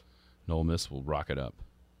Miss. And Ole Miss will rocket up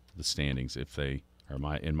the standings if they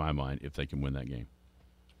are in my mind if they can win that game.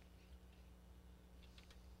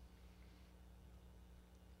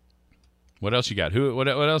 What else you got? What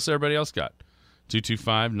else everybody else got?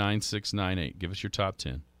 225-9698. Give us your top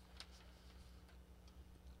 10.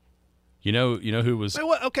 You know who was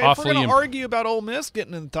okay, if we're going to argue about Ole Miss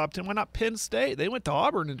getting in the top 10, why not Penn State? They went to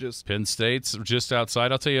Auburn and just... Penn State's just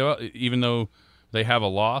outside. I'll tell you what, even though they have a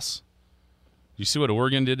loss, you see what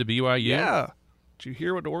Oregon did to BYU? Yeah. Did you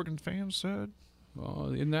hear what the Oregon fans said?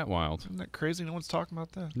 Oh, isn't that wild? Isn't that crazy? No one's talking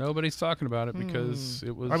about that. Nobody's talking about it because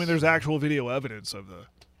it was... I mean, there's actual video evidence of the...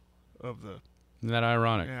 Isn't that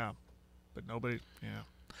ironic? Yeah. But nobody... Yeah.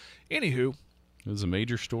 Anywho. It was a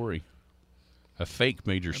major story. A fake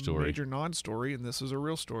major story. A major non-story, and this is a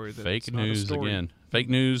real story. Fake news again. Fake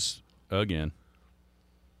news again.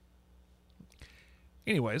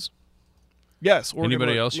 Anyways. Yes.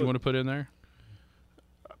 Anybody else you want to put in there?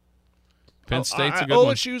 Penn State's a good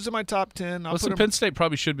one. OSU's in my top 10. Listen, Penn State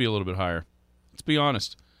probably should be a little bit higher. Let's be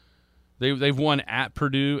honest. They've won at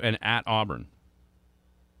Purdue and at Auburn.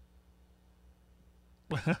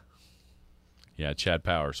 Yeah, Chad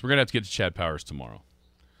Powers. We're going to have to get to Chad Powers tomorrow.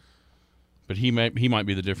 But he might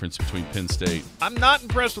be the difference between Penn State. I'm not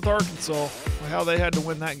impressed with Arkansas, how they had to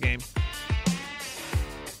win that game.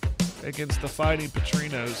 against the Fighting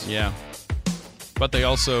Petrinos. Yeah. But they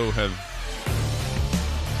also have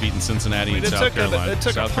beaten Cincinnati and South Carolina. It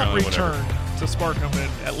took South a punt Carolina, return whatever. to spark them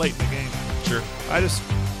at late in the game. Sure.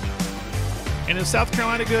 And is South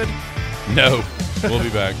Carolina good? No. We'll be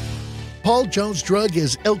back. Paul Jones Drug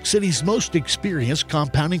is Elk City's most experienced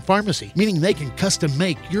compounding pharmacy, meaning they can custom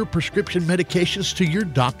make your prescription medications to your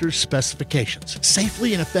doctor's specifications,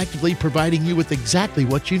 safely and effectively providing you with exactly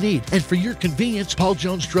what you need. And for your convenience, Paul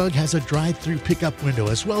Jones Drug has a drive-through pickup window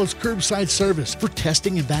as well as curbside service for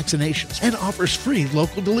testing and vaccinations, and offers free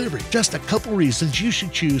local delivery. Just a couple reasons you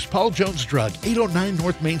should choose Paul Jones Drug, 809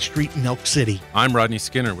 North Main Street in Elk City. I'm Rodney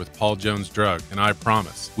Skinner with Paul Jones Drug, and I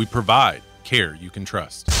promise we provide care you can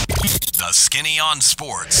trust. The Skinny on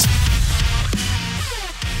Sports.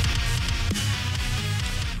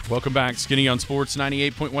 Welcome back. Skinny on Sports,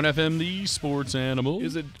 98.1 FM, the sports animal.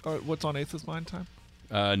 Is it what's on 8th is mine time?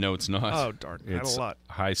 No, it's not. Oh, darn. I had a It's lot.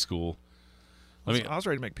 high school. I was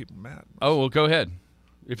ready to make people mad. Oh, well, go ahead.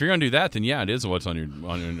 If you're going to do that, then yeah, it is what's on your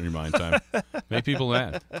mind time. Make people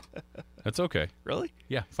mad. That's okay. Really?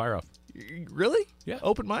 Yeah, fire off. Really? Yeah.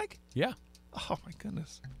 Open mic? Yeah. Oh, my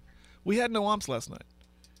goodness. We had no umps last night.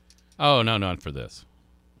 Oh, no, not for this.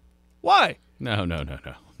 Why? No.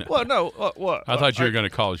 Well, no. What? I thought you were going to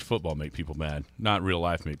college football make people mad, not real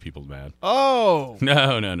life make people mad. Oh. No.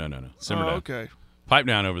 Simmer down. Okay. Pipe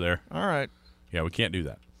down over there. All right. Yeah, we can't do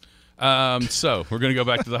that. So we're going to go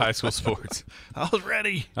back to the high school sports. I was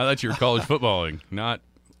ready. I thought you were college footballing, not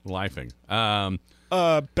lifing.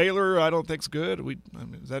 Baylor, I don't think's good.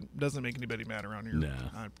 That doesn't make anybody mad around here. No.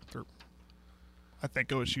 I think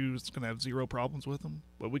OSU is going to have zero problems with them.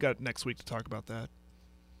 But we got next week to talk about that.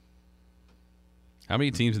 How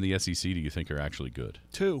many teams in the SEC do you think are actually good?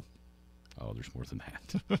 2. Oh, there's more than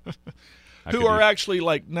that. Who are actually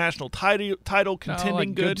like national title contending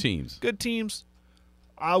like good teams. Good teams.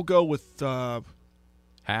 I'll go with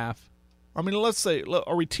half. I mean, let's say,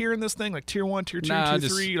 are we tiering this thing like tier 1, tier 2, Nah, tier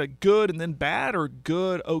 3, like good and then bad, or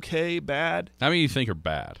good, okay, bad? How many do you think are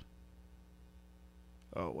bad?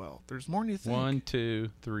 Oh, well, there's more than you think. 1, 2,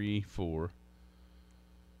 3, 4,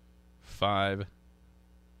 5,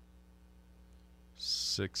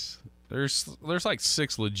 6. There's like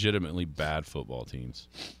 6 legitimately bad football teams,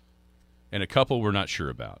 and a couple we're not sure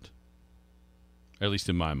about. At least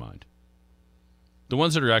in my mind. The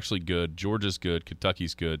ones that are actually good: Georgia's good,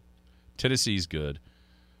 Kentucky's good, Tennessee's good,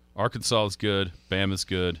 Arkansas is good, Bama's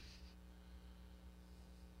good.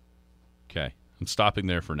 Okay, I'm stopping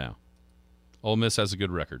there for now. Ole Miss has a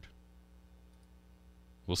good record.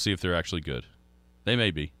 We'll see if they're actually good. They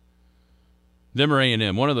may be. Them or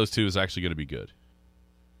A&M. One of those two is actually going to be good.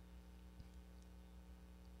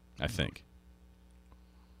 I think.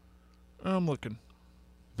 I'm looking.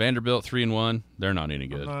 Vanderbilt 3-1. They're not any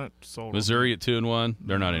good. I'm not sold. Missouri at 2-1.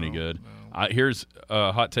 They're not any good. No. Here's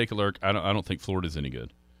a hot take alert. I don't think Florida's any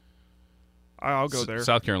good. I'll go there.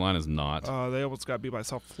 South Carolina's not. They almost got beat by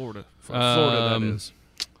South Florida. Florida, that is.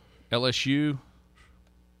 LSU,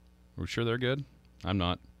 we're sure they're good? I'm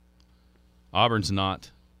not. Auburn's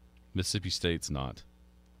not. Mississippi State's not.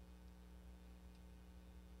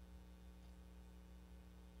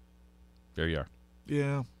 There you are.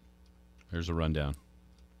 Yeah. There's a rundown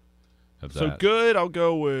of that. So good, I'll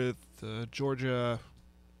go with Georgia,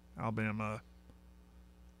 Alabama,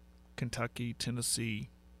 Kentucky, Tennessee,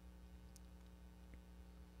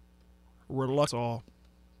 Arkansas.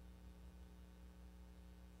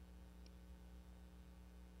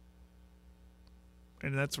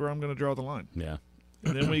 And that's where I'm going to draw the line. Yeah.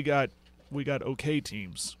 And then we got okay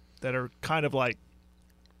teams that are kind of like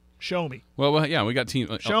show me. Well, yeah, we got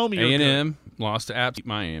team. Show me you're A&M lost to App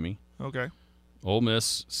Miami. Okay. Ole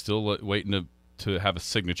Miss still waiting to have a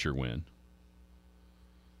signature win.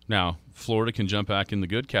 Now, Florida can jump back in the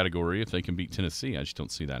good category if they can beat Tennessee. I just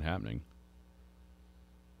don't see that happening.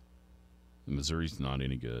 Missouri's not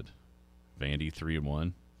any good. Vandy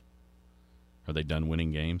 3-1. Are they done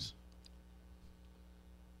winning games?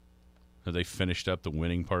 Have they finished up the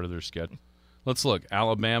winning part of their schedule? Let's look.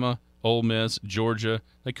 Alabama, Ole Miss, Georgia.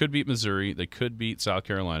 They could beat Missouri. They could beat South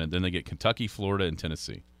Carolina. Then they get Kentucky, Florida, and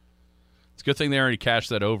Tennessee. It's a good thing they already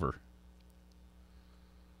cashed that over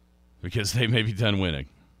because they may be done winning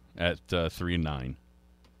at 3-9.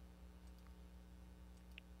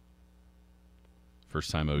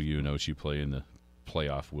 First time OU and OSU play in the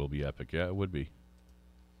playoff will be epic. Yeah, it would be.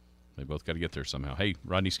 They both got to get there somehow. Hey,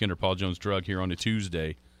 Rodney Skinner, Paul Jones Drug here on a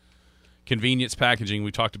Tuesday. Convenience packaging,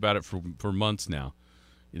 we talked about it for months now.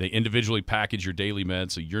 They individually package your daily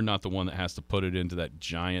meds, so you're not the one that has to put it into that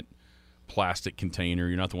giant plastic container.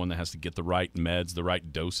 You're not the one that has to get the right meds, the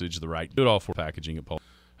right dosage, do it all for packaging at Paul.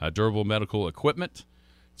 Durable medical equipment,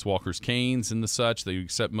 It's Walker's Canes and the such. They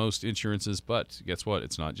accept most insurances, but guess what?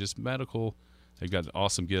 It's not just medical. They've got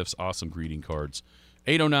awesome gifts, awesome greeting cards.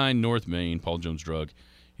 809 North Main, Paul Jones Drug,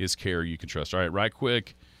 his care you can trust. All right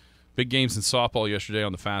quick. Big games in softball yesterday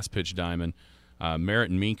on the fast pitch diamond. Merritt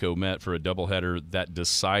and Minco met for a doubleheader that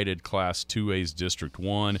decided Class 2A's District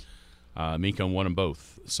 1. Minco won them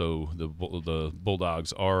both. So the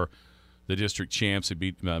Bulldogs are the district champs. They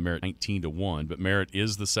beat Merritt 19-1, but Merritt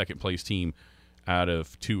is the second-place team out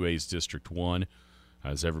of 2A's District 1,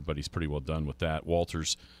 as everybody's pretty well done with that.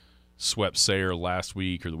 Walters swept Sayre last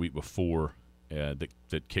week or the week before that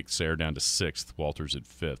kicked Sayre down to 6th. Walters at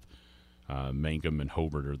 5th. Mangum and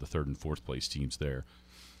Hobart are the 3rd and 4th place teams there.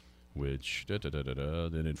 Which, then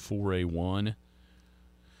in 4A1,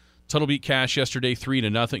 Tuttle beat Cache yesterday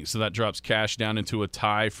 3-0, so that drops Cache down into a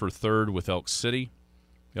tie for 3rd with Elk City.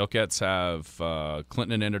 Elkettes have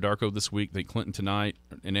Clinton and Anadarko this week. They Clinton tonight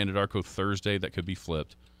and Anadarko Thursday. That could be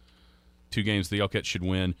flipped. 2 games the Elkettes should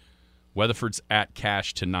win. Weatherford's at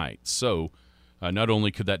Cache tonight. So not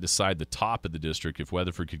only could that decide the top of the district, if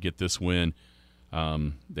Weatherford could get this win,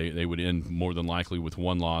 they would end more than likely with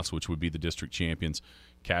 1 loss, which would be the district champions.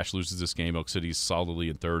 Cache loses this game. Elk City's solidly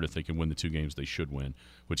in 3rd. If they can win the 2 games, they should win,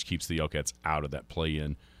 which keeps the Elkettes out of that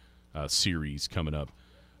play-in series coming up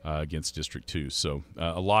against District 2. So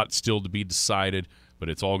a lot still to be decided, but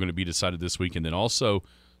it's all going to be decided this week. And then also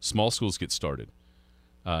small schools get started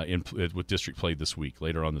with district play this week.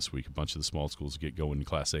 Later on this week, a bunch of the small schools get going in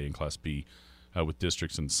Class A and Class B with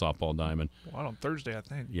districts and softball diamond. A lot on Thursday, I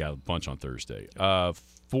think. Yeah, a bunch on Thursday.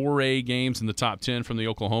 4A games in the top 10 from the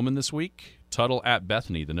Oklahoman this week. Tuttle at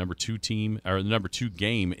Bethany, the number 2 team or the number 2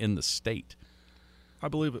 game in the state. I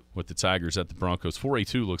believe it. With the Tigers at the Broncos.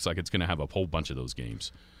 4A2 looks like it's going to have a whole bunch of those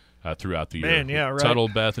games throughout the year. Yeah, right. Tuttle,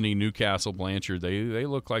 Bethany, Newcastle, Blanchard. They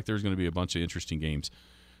look like there's going to be a bunch of interesting games.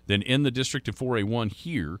 Then in the district of 4A1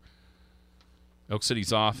 here, Elk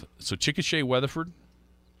City's off. So Chickasha, Weatherford,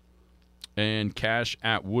 and Cache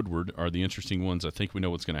at Woodward are the interesting ones. I think we know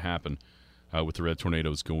what's going to happen with the Red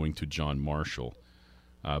Tornadoes going to John Marshall.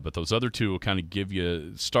 But those other 2 will kind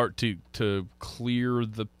of start to clear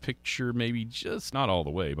the picture, maybe just not all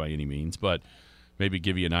the way by any means, but maybe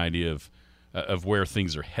give you an idea of where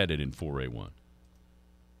things are headed in 4A1.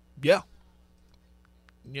 Yeah.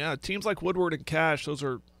 Yeah, teams like Woodward and Cache, those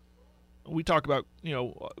are – we talk about,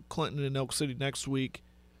 Clinton and Elk City next week,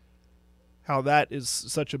 how that is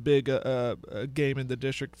such a big game in the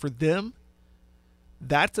district. For them,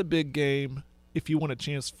 that's a big game if you want a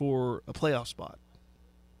chance for a playoff spot.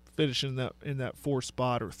 Finish in that 4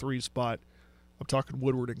 spot or 3 spot. I'm talking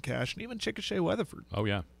Woodward and Cache, and even Chickasha, Weatherford. Oh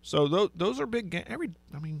yeah. So those are big games.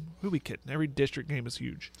 Who we kidding? Every district game is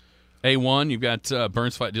huge. A1, you've got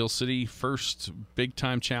Burns Fight Deal City, first big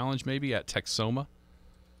time challenge maybe at Texoma.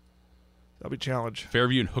 That'll be a challenge.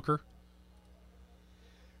 Fairview and Hooker.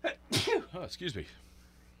 Oh, excuse me.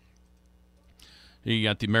 You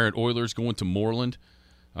got the Merritt Oilers going to Moreland.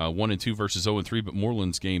 1-2 versus 0-3, but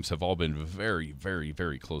Moreland's games have all been very, very,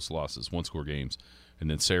 very close losses, 1-score games. And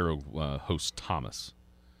then Sarah hosts Thomas.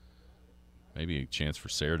 Maybe a chance for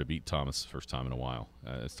Sarah to beat Thomas the first time in a while,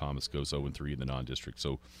 as Thomas goes 0-3 in the non-district.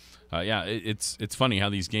 So, it's funny how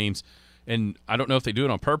these games, and I don't know if they do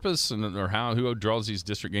it on purpose or who draws these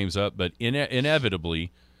district games up, but inevitably,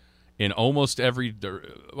 in almost every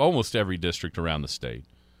district around the state,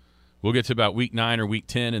 we'll get to about week 9 or week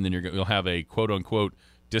 10, and then you'll have a quote-unquote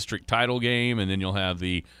district title game, and then you'll have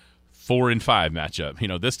the 4 and 5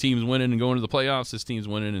 matchup. This team's winning and going to the playoffs. This team's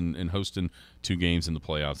winning and hosting 2 games in the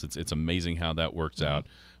playoffs. It's amazing how that works out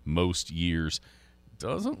most years.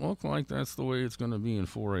 Doesn't look like that's the way it's going to be in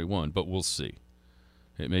 4A1, but we'll see.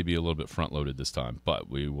 It may be a little bit front-loaded this time, but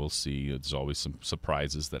we will see. There's always some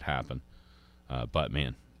surprises that happen. But,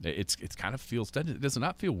 man, it kind of feels – does it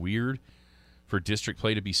not feel weird for district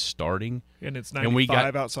play to be starting? And it's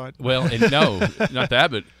 95 outside. Well, no, not that,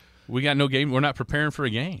 but we got no game. We're not preparing for a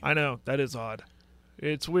game. I know. That is odd.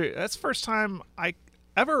 It's weird. That's the first time that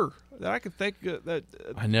I could think that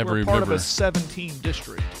I never we're part remember. of a 17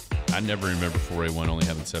 district. I never remember 4A1 only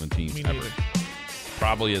having 17 Me ever. neither.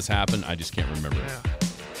 Probably has happened. I just can't remember it. Yeah.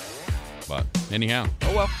 But anyhow.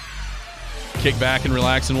 Oh, well. Kick back and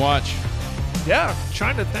relax and watch. Yeah,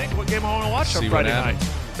 trying to think what game I want to watch on Friday night.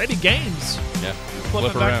 Maybe games. Yeah,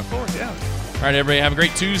 Flipping flip back around. and forth, yeah. All right, everybody, have a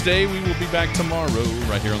great Tuesday. We will be back tomorrow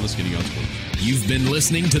right here on the Skinny on Sports. You've been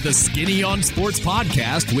listening to the Skinny on Sports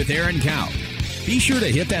podcast with Aaron Cow. Be sure to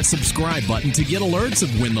hit that subscribe button to get alerts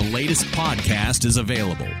of when the latest podcast is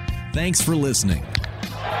available. Thanks for listening.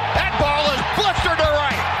 That ball is blistered to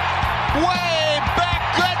right. Way back.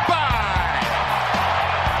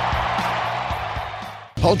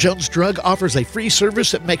 Paul Jones Drug offers a free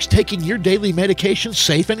service that makes taking your daily medications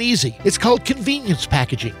safe and easy. It's called convenience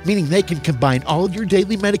packaging, meaning they can combine all of your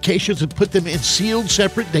daily medications and put them in sealed,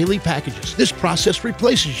 separate daily packages. This process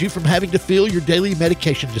replaces you from having to fill your daily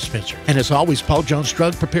medication dispenser. And as always, Paul Jones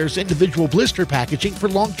Drug prepares individual blister packaging for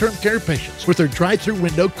long-term care patients. With their drive-through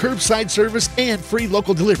window, curbside service, and free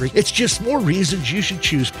local delivery, it's just more reasons you should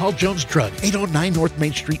choose Paul Jones Drug, 809 North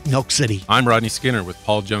Main Street, Milk City. I'm Rodney Skinner with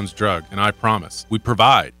Paul Jones Drug, and I promise we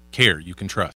provide care you can trust.